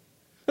easier.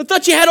 I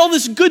thought you had all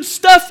this good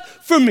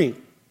stuff for me.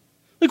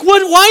 Like,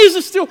 why is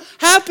this still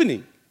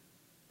happening?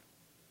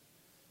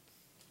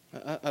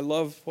 I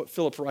love what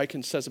Philip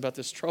Ryken says about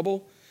this.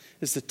 Trouble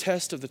is the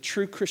test of the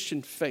true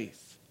Christian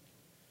faith.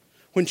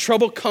 When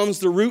trouble comes,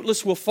 the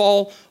rootless will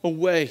fall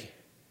away,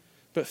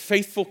 but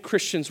faithful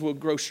Christians will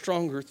grow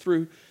stronger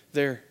through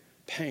their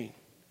pain.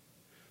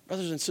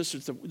 Brothers and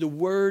sisters, the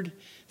word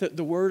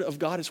of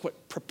God is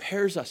what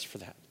prepares us for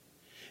that.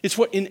 It's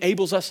what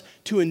enables us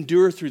to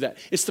endure through that.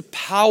 It's the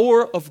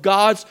power of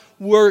God's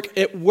work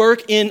at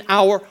work in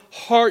our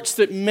hearts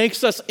that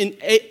makes us,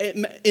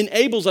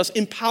 enables us,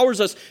 empowers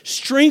us,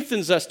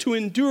 strengthens us to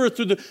endure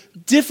through the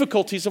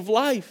difficulties of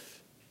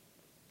life.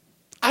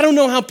 I don't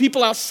know how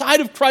people outside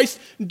of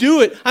Christ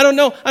do it. I don't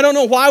know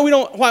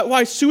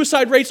why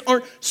suicide rates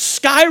aren't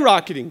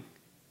skyrocketing.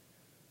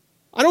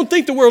 I don't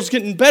think the world's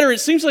getting better. It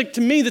seems like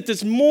to me that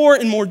there's more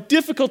and more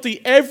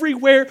difficulty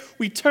everywhere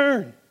we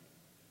turn.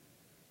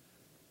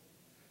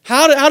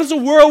 How does a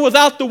world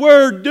without the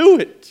word do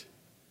it?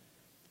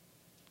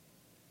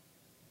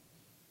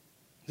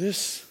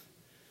 This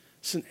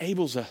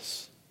enables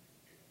us.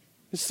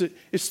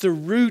 It's the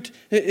root,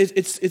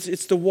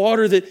 it's the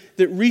water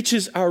that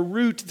reaches our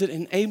root that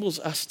enables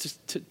us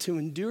to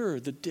endure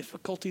the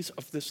difficulties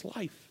of this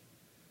life.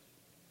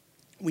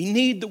 We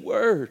need the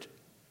word.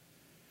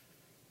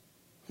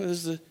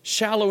 There's the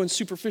shallow and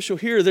superficial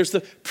hearer. There's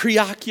the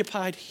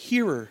preoccupied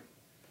hearer.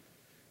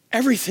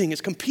 Everything is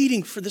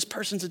competing for this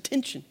person's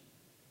attention.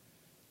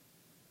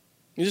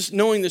 And just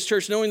knowing this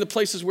church, knowing the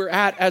places we're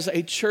at as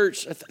a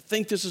church, I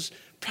think this is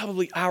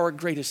probably our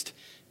greatest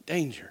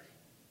danger.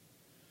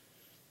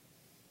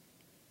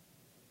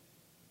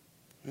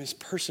 This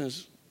person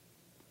is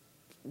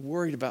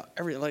worried about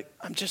everything. Like,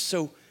 I'm just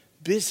so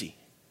busy.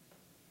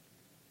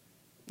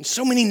 And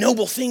so many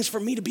noble things for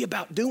me to be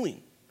about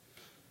doing.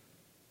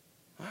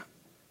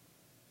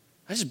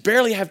 I just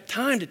barely have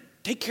time to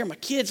take care of my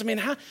kids. I mean,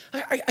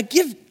 I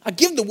give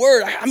the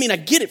word. I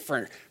get it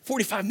for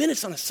 45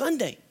 minutes on a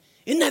Sunday.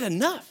 Isn't that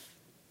enough?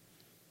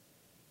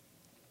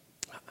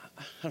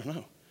 I don't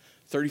know.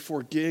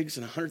 34 gigs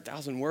and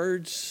 100,000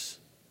 words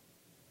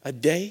a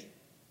day?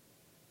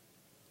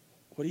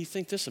 What do you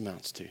think this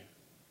amounts to?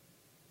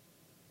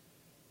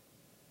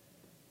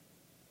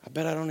 I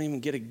bet I don't even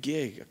get a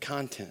gig of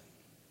content.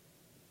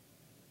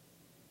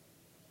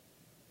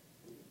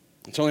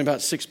 It's only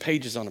about 6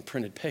 pages on a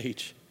printed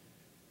page.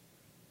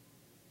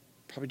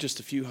 Probably just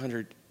a few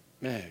hundred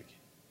meg.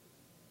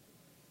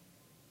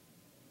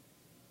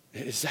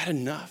 Is that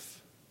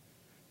enough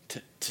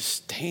to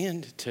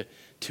stand,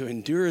 to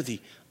endure the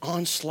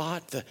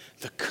onslaught, the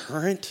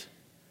current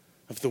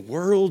of the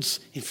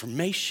world's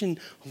information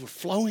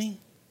overflowing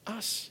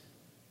us?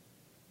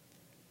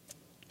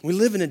 We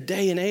live in a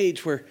day and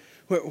age where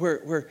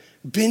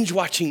binge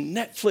watching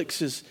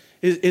Netflix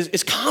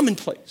is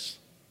commonplace.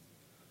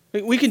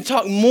 We can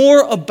talk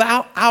more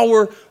about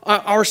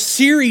our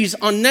series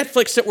on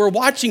Netflix that we're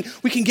watching.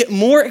 We can get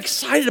more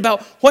excited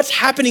about what's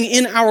happening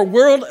in our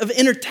world of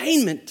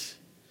entertainment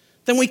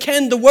than we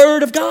can the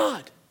Word of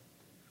God.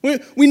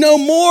 We know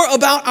more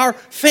about our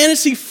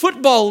fantasy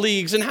football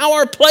leagues and how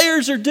our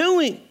players are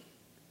doing.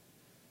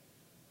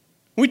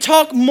 We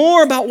talk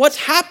more about what's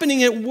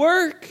happening at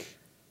work.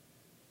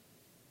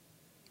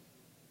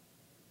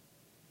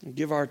 We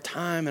give our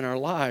time and our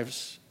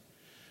lives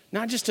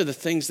not just to the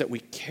things that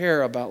we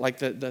care about, like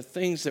the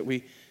things that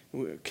we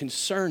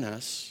concern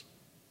us,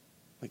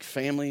 like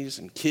families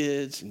and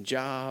kids and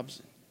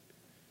jobs.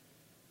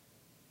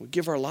 We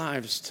give our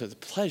lives to the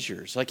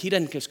pleasures. Like he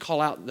doesn't just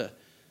call out the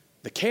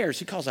cares,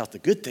 he calls out the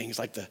good things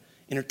like the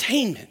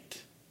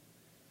entertainment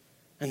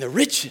and the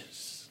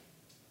riches.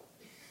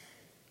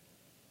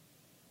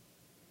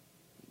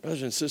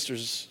 Brothers and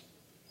sisters,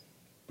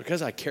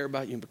 because I care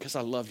about you and because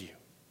I love you,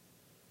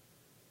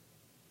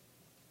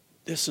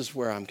 this is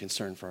where I'm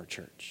concerned for our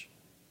church.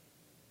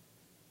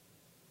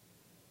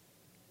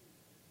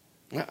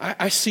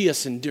 I see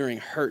us enduring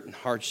hurt and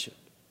hardship.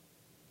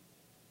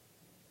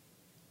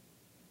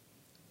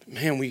 But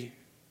man, we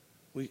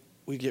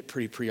get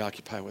pretty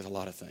preoccupied with a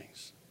lot of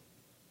things.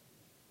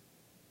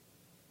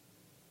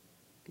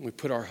 We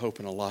put our hope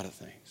in a lot of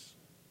things.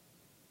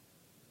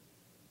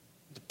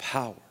 The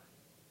power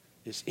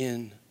is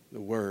in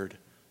the Word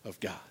of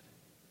God.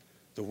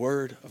 The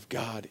Word of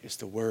God is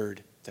the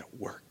Word that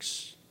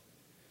works.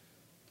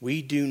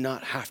 We do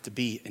not have to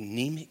be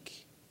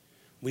anemic.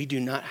 We do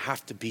not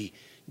have to be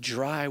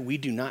dry. We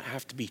do not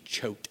have to be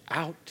choked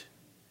out.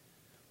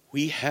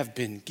 We have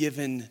been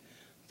given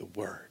the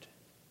Word.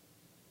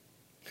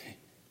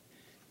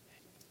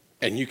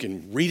 And you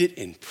can read it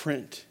in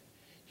print.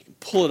 You can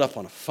pull it up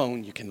on a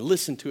phone. You can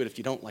listen to it if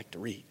you don't like to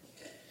read.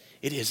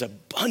 It is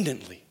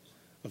abundantly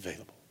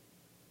available.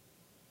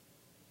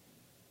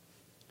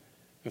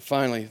 And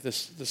finally,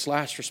 this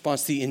last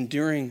response, the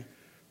enduring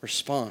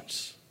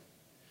response.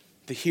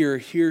 The hearer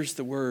hears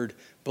the word,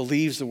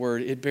 believes the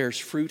word. It bears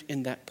fruit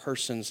in that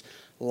person's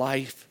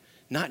life,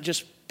 not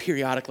just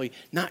periodically,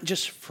 not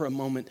just for a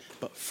moment,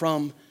 but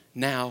from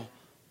now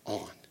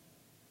on.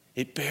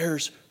 It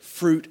bears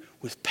fruit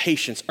with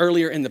patience.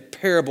 Earlier in the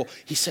parable,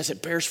 he says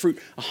it bears fruit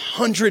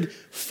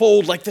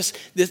 100-fold, like this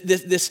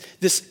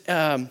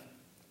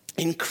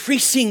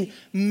increasing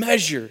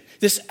measure,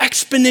 this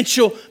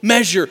exponential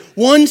measure.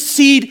 One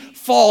seed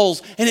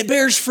falls and it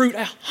bears fruit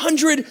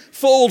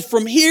 100-fold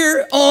from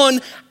here on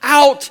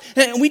out.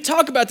 And we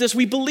talk about this,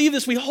 we believe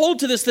this, we hold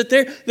to this,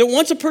 that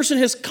once a person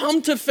has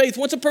come to faith,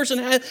 once a person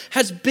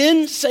has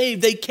been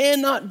saved, they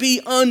cannot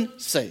be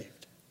unsaved.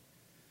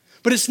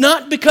 But it's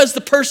not because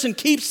the person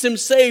keeps them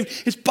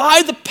saved, it's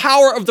by the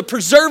power of the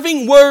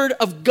preserving Word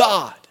of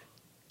God.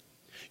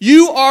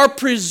 You are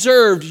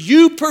preserved,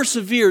 you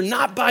persevere,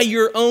 not by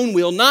your own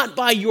will, not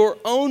by your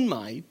own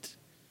might,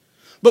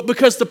 but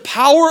because the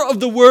power of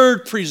the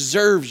Word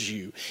preserves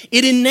you.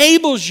 It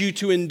enables you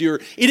to endure.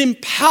 It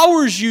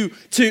empowers you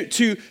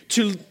to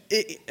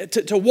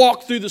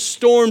walk through the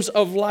storms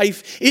of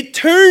life. It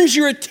turns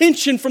your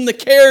attention from the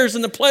cares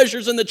and the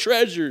pleasures and the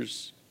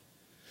treasures,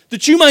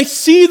 that you might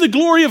see the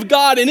glory of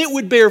God and it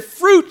would bear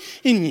fruit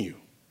in you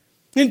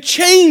and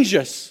change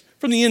us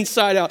from the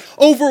inside out.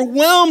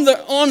 Overwhelm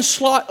the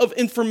onslaught of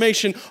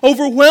information.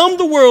 Overwhelm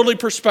the worldly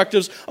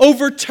perspectives.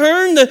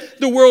 Overturn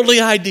the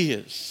worldly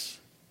ideas.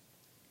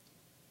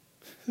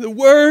 The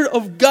Word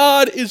of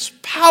God is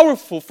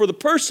powerful for the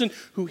person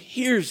who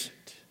hears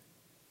it.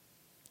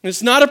 And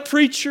it's not a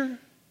preacher.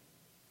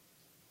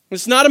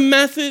 It's not a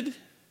method.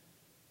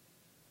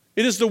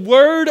 It is the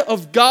Word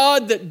of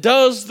God that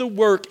does the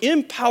work,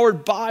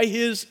 empowered by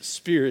His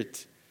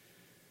Spirit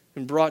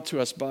and brought to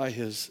us by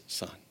His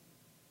Son.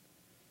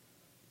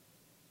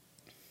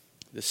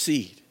 The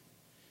seed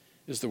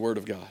is the Word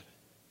of God.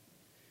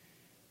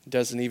 It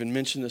doesn't even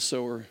mention the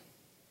sower.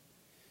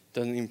 It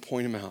doesn't even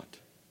point him out.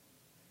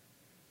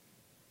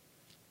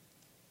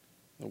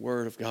 The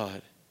Word of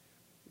God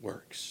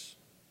works.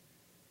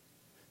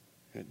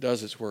 And it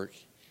does its work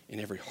in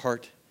every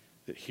heart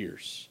that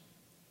hears.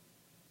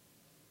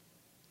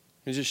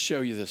 Let me just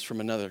show you this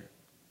from another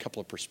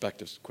couple of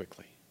perspectives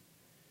quickly.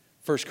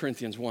 1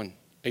 Corinthians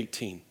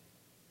 1:18.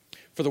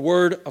 For the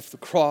word of the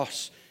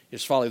cross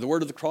is folly. The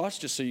word of the cross,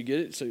 just so you get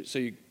it, so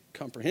you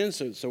comprehend,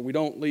 so we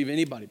don't leave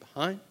anybody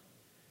behind.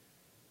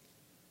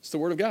 It's the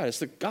word of God. It's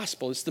the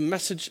gospel. It's the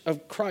message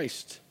of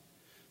Christ.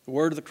 The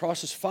word of the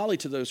cross is folly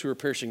to those who are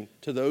perishing.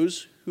 To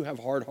those who have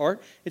a hard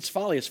heart, it's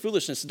folly. It's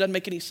foolishness. It doesn't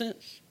make any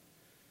sense.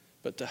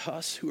 But to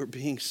us who are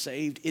being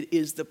saved, it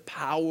is the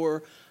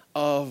power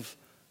of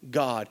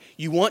God.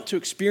 You want to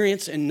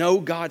experience and know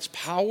God's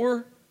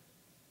power?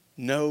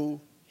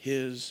 Know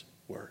His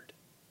word.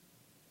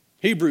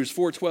 Hebrews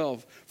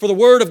 4:12. For the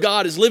word of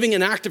God is living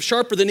and active,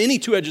 sharper than any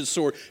two-edged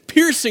sword,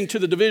 piercing to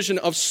the division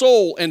of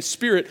soul and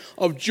spirit,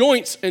 of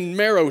joints and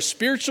marrow,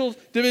 spiritual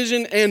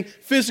division and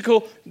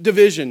physical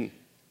division.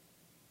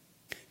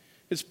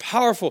 It's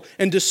powerful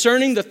and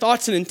discerning the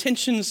thoughts and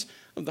intentions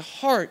of the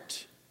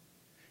heart.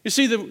 You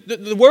see,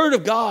 the Word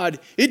of God,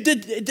 it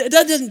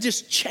doesn't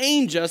just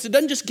change us. It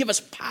doesn't just give us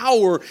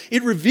power.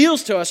 It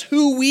reveals to us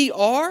who we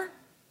are.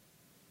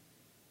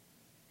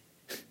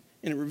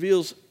 And it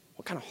reveals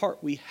what kind of heart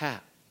we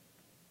have.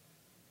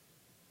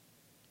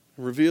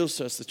 It reveals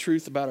to us the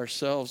truth about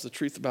ourselves, the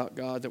truth about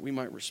God, that we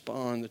might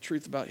respond, the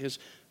truth about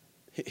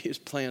His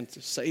plan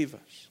to save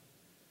us.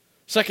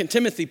 2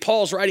 Timothy,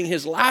 Paul's writing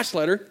his last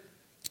letter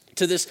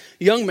to this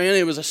young man.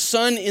 It was a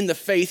son in the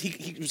faith.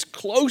 He was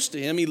close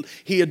to him.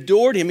 He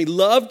adored him. He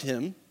loved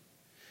him.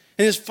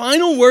 And his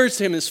final words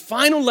to him, his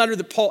final letter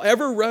that Paul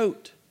ever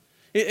wrote,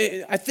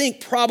 I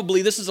think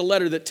probably this is a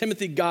letter that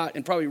Timothy got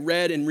and probably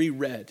read and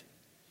reread.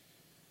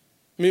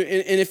 I mean,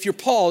 and if you're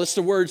Paul, it's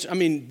the words,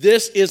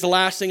 this is the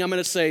last thing I'm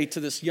going to say to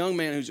this young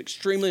man who's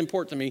extremely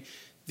important to me.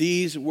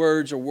 These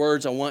words are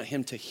words I want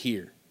him to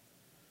hear.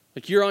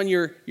 Like you're on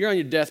your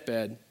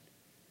deathbed.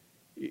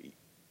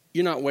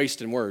 You're not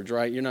wasting words,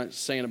 right? You're not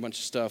saying a bunch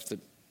of stuff that's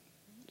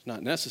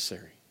not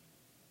necessary.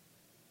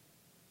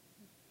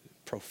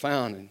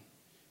 Profound and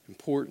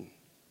important.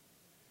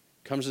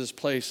 Comes to this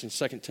place in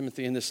 2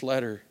 Timothy in this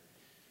letter,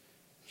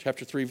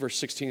 chapter 3, verse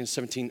 16 and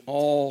 17.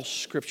 All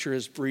Scripture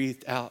is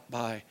breathed out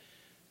by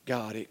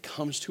God. It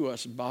comes to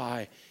us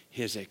by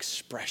His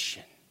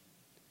expression.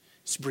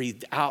 It's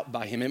breathed out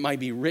by Him. It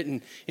might be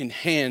written in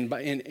hand,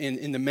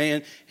 in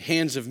the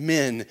hands of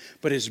men,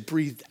 but it's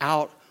breathed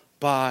out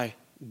by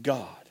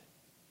God.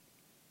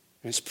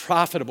 And it's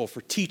profitable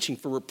for teaching,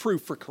 for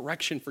reproof, for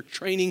correction, for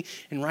training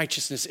in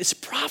righteousness. It's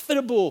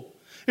profitable.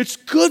 It's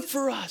good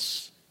for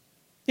us.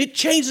 It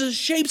changes us,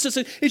 shapes us.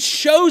 It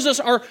shows us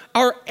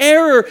our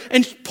error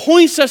and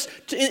points us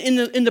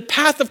in the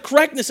path of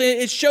correctness. And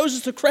it shows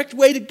us the correct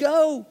way to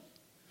go.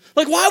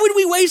 Like, why would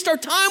we waste our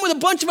time with a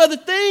bunch of other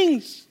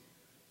things?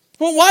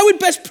 Well, why would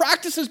best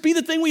practices be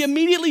the thing we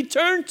immediately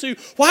turn to?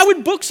 Why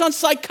would books on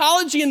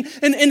psychology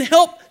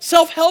and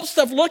self-help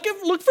stuff look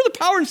for the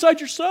power inside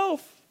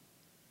yourself?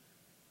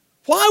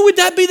 Why would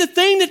that be the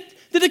thing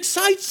that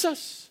excites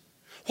us?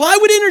 Why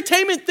would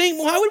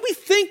we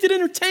think that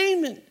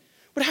entertainment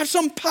would have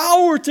some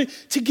power to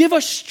give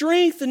us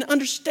strength and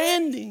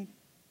understanding?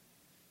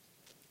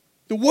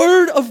 The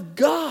Word of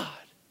God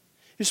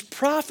is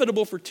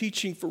profitable for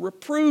teaching, for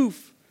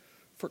reproof,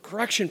 for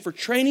correction, for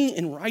training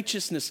in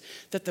righteousness,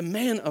 that the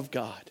man of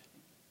God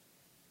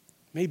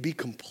may be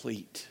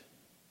complete,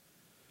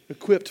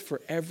 equipped for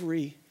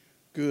every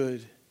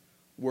good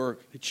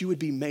work, that you would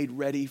be made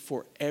ready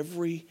for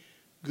every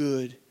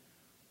good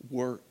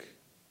work.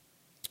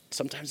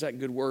 Sometimes that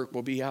good work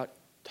will be out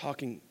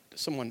talking to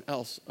someone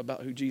else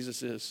about who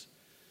Jesus is.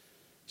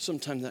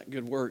 Sometimes that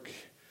good work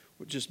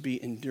will just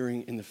be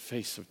enduring in the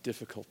face of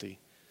difficulty.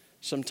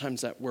 Sometimes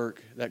that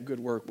good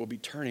work will be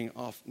turning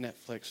off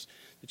Netflix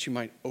that you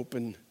might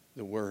open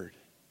the Word.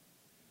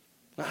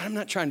 I'm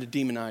not trying to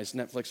demonize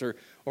Netflix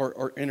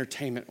or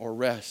entertainment or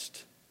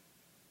rest.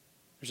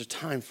 There's a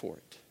time for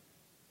it.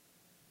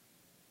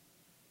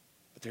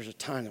 But there's a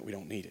time that we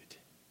don't need it.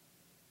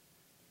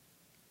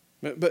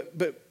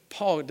 But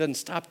Paul doesn't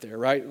stop there,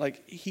 right?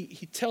 Like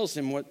he tells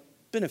him what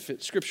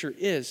benefit Scripture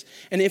is.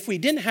 And if we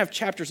didn't have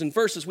chapters and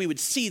verses, we would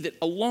see that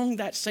along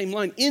that same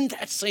line, in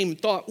that same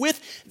thought,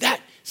 with that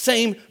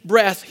same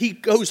breath, he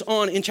goes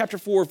on in chapter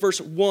 4,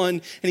 verse 1,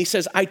 and he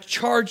says, I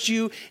charge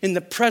you in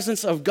the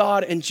presence of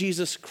God and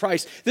Jesus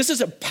Christ. This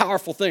is a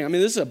powerful thing.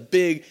 This is a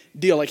big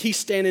deal. Like he's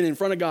standing in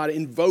front of God,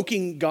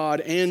 invoking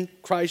God and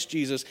Christ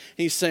Jesus.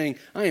 And he's saying,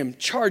 I am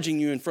charging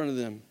you in front of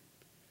them,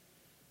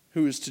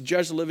 who is to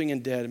judge the living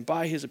and dead, and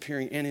by His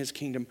appearing and His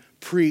kingdom,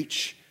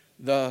 preach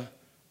the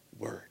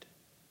word.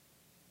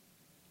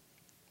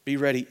 Be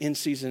ready in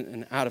season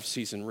and out of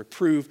season.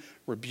 Reprove,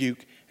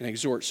 rebuke, and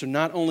exhort. So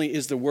not only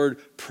is the word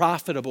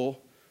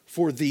profitable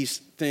for these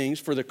things,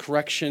 for the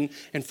correction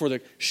and for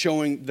the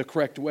showing the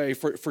correct way,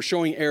 for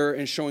showing error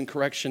and showing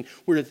correction,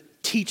 we're to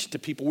teach it to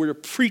people. We're to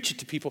preach it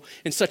to people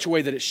in such a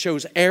way that it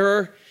shows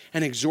error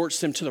and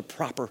exhorts them to the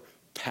proper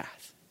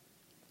path.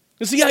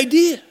 That's the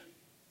idea.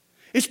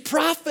 It's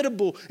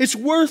profitable. It's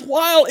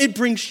worthwhile. It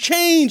brings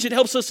change. It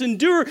helps us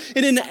endure.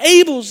 It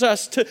enables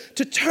us to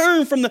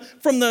turn from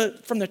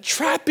the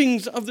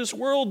trappings of this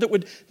world that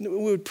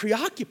would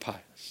preoccupy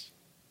us.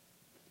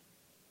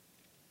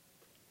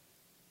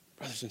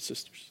 Brothers and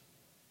sisters,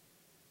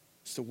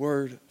 it's the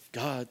Word of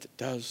God that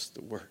does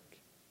the work.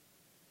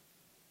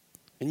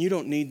 And you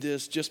don't need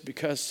this just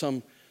because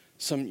some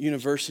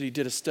university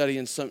did a study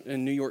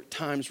and New York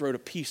Times wrote a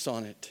piece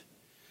on it.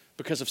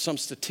 Because of some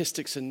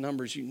statistics and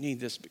numbers, you need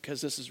this because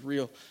this is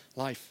real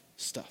life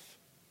stuff.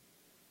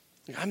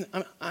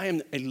 I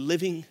am a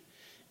living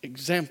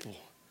example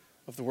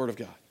of the Word of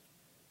God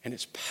and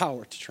its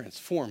power to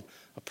transform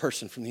a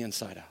person from the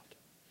inside out.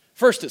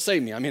 First, it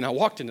saved me. I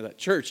walked into that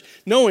church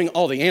knowing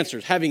all the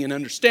answers, having an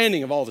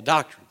understanding of all the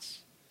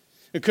doctrines.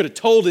 I could have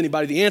told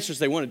anybody the answers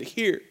they wanted to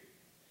hear.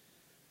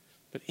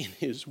 But in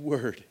His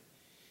Word,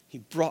 He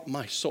brought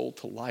my soul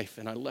to life,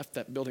 and I left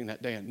that building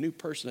that day a new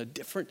person, a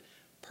different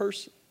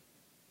person.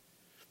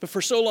 But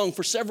for so long,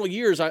 for several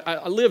years,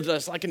 I lived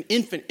as like an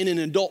infant in an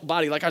adult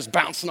body, like I was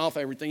bouncing off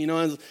everything.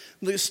 I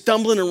was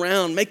stumbling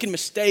around, making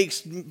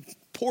mistakes,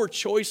 poor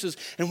choices.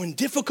 And when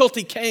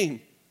difficulty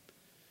came,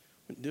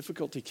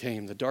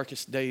 the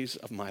darkest days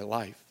of my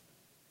life,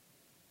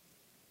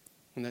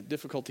 when that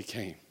difficulty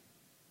came,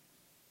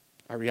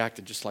 I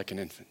reacted just like an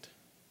infant.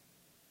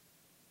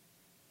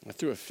 I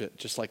threw a fit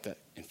just like that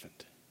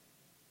infant.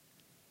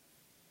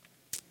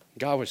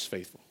 God was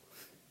faithful.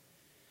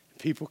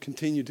 People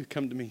continued to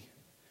come to me.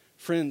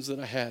 Friends that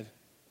I had,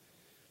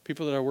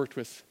 people that I worked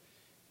with,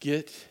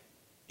 get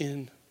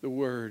in the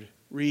Word.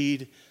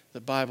 Read the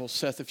Bible.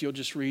 Seth, if you'll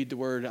just read the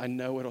Word, I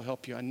know it'll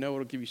help you. I know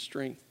it'll give you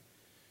strength.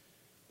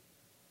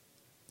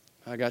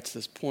 I got to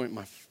this point,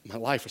 my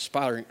life was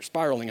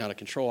spiraling out of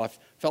control. I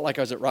felt like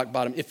I was at rock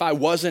bottom. If I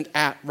wasn't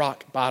at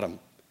rock bottom,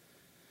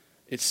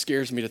 it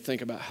scares me to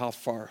think about how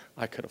far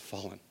I could have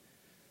fallen.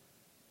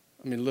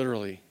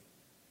 Literally,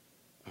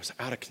 I was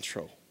out of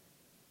control.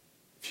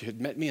 If you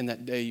had met me in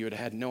that day, you would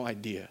have had no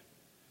idea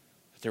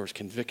that there was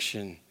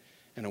conviction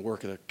and a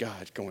work of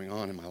God going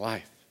on in my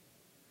life.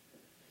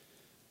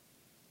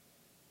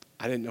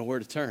 I didn't know where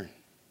to turn.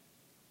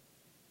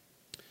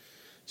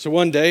 So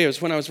one day, it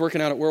was when I was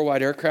working out at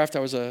Worldwide Aircraft. I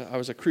was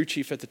a crew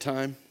chief at the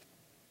time.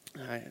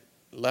 I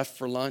left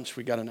for lunch.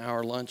 We got an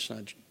hour lunch, and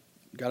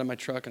I got in my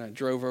truck, and I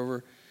drove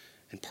over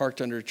and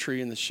parked under a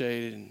tree in the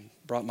shade and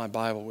brought my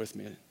Bible with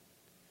me.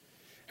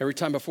 Every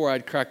time before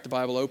I'd cracked the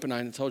Bible open,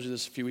 I told you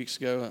this a few weeks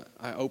ago,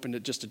 I opened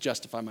it just to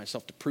justify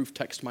myself, to proof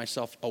text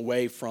myself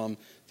away from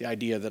the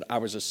idea that I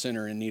was a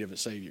sinner in need of a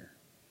Savior.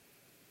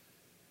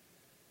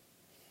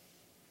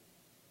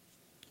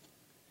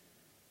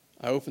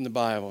 I opened the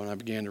Bible and I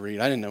began to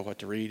read. I didn't know what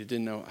to read.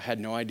 I had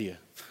no idea.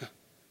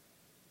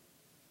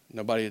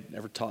 Nobody had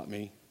ever taught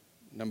me.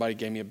 Nobody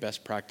gave me a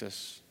best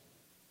practice.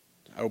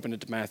 I opened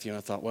it to Matthew and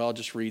I thought, well, I'll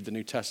just read the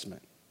New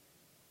Testament.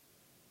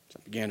 So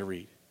I began to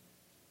read.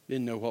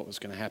 Didn't know what was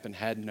going to happen,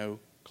 had no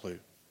clue.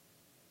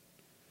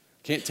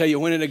 Can't tell you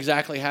when it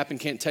exactly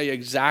happened, can't tell you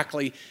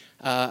exactly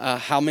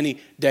how many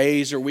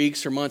days or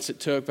weeks or months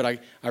it took, but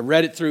I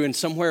read it through, and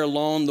somewhere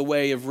along the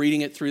way of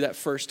reading it through that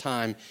first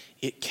time,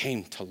 it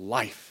came to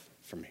life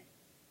for me.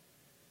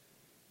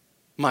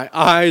 My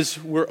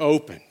eyes were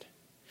opened,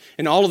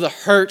 and all of the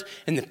hurt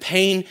and the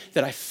pain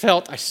that I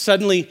felt, I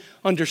suddenly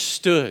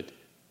understood.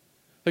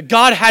 That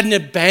God hadn't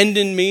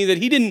abandoned me, that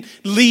He didn't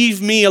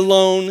leave me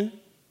alone.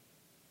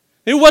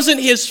 It wasn't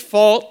His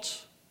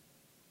fault.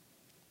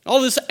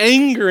 All this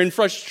anger and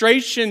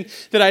frustration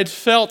that I had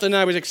felt and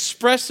I was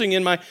expressing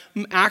in my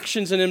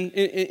actions and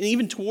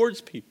even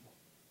towards people,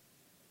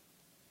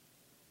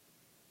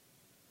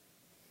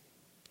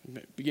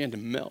 it began to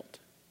melt.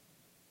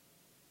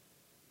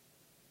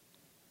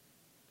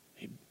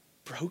 He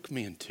broke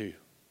me in two.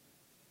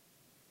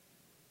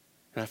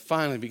 And I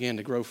finally began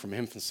to grow from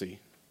infancy.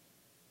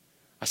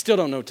 I still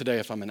don't know today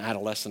if I'm an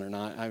adolescent or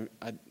not.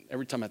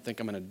 Every time I think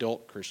I'm an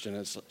adult Christian,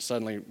 I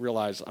suddenly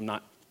realize I'm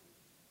not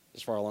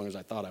as far along as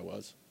I thought I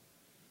was.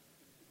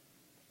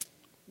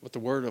 What the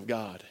Word of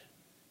God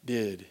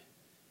did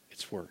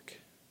its work.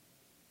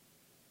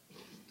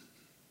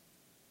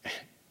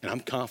 And I'm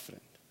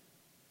confident,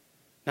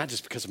 not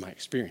just because of my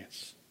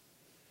experience,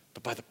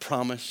 but by the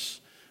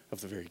promise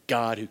of the very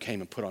God who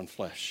came and put on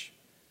flesh,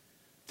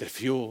 that if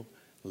you'll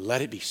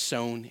let it be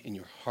sown in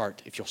your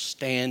heart, if you'll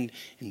stand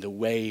in the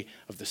way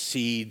of the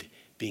seed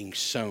being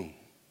sown,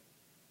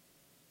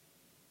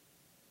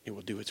 it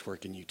will do its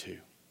work in you too.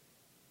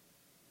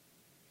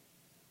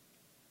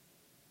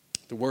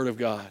 The Word of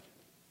God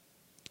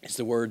is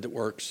the word that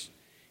works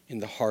in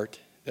the heart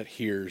that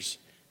hears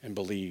and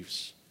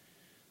believes.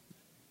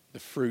 The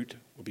fruit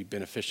will be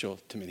beneficial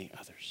to many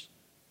others.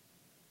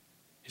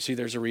 You see,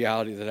 there's a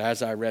reality that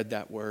as I read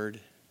that word,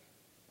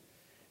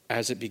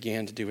 as it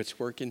began to do its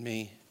work in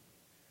me,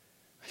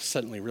 I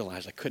suddenly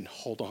realized I couldn't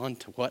hold on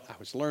to what I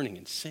was learning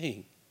and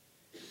seeing.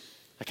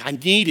 Like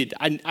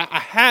I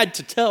had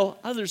to tell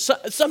others.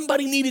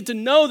 Somebody needed to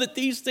know that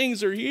these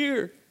things are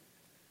here.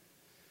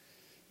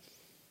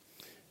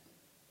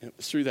 And it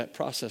was through that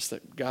process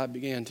that God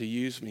began to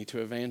use me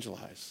to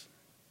evangelize.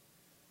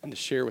 and to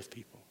share with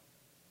people.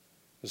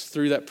 It was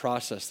through that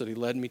process that he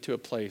led me to a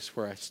place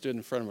where I stood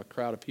in front of a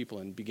crowd of people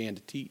and began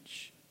to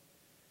teach.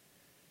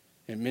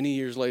 And many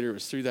years later, it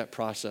was through that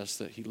process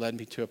that he led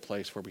me to a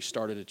place where we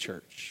started a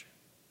church.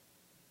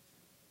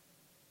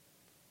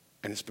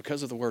 And it's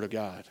because of the Word of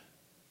God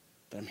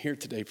that I'm here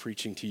today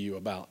preaching to you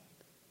about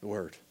the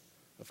Word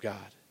of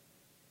God.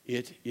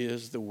 It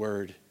is the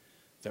Word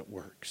that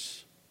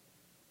works.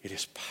 It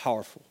is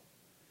powerful.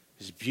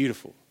 It is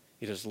beautiful.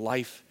 It is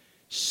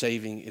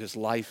life-saving. It is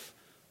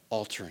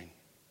life-altering.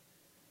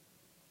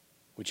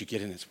 Would you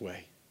get in its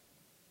way?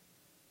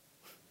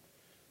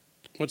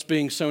 What's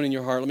being sown in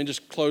your heart? Let me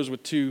just close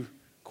with two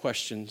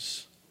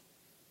questions.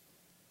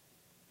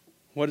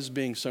 What is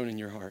being sown in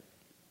your heart?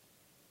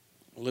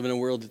 We live in a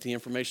world that the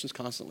information is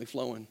constantly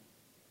flowing.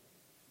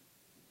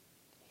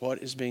 What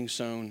is being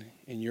sown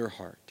in your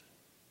heart?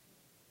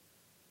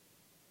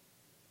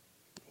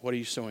 What are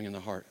you sowing in the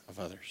heart of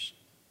others?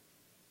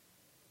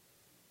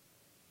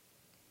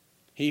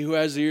 He who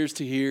has ears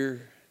to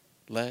hear,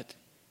 let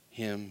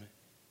him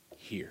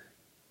hear.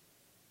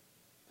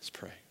 Let's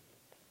pray.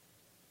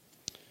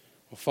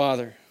 Well,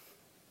 Father,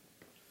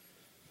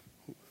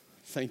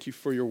 thank you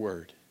for your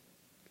word,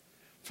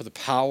 for the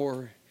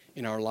power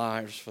in our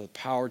lives, for the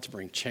power to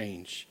bring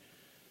change.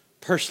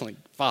 Personally,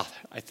 Father,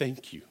 I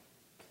thank you.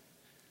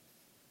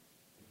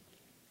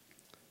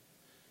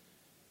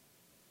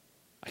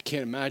 I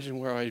can't imagine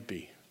where I'd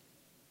be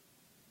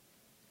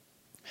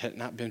had it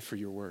not been for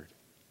your word.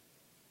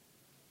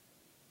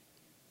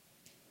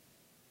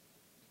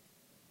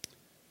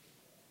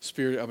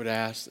 Spirit, I would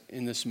ask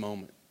in this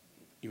moment,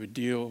 you would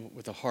deal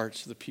with the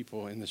hearts of the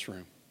people in this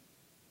room.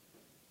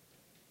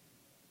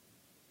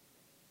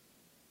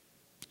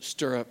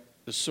 Stir up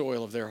the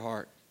soil of their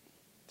heart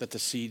that the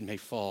seed may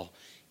fall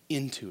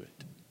into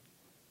it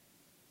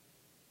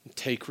and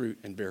take root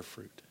and bear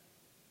fruit.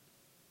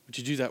 Would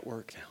you do that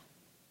work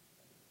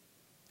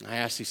now? I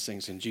ask these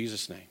things in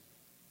Jesus' name.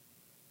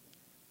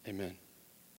 Amen.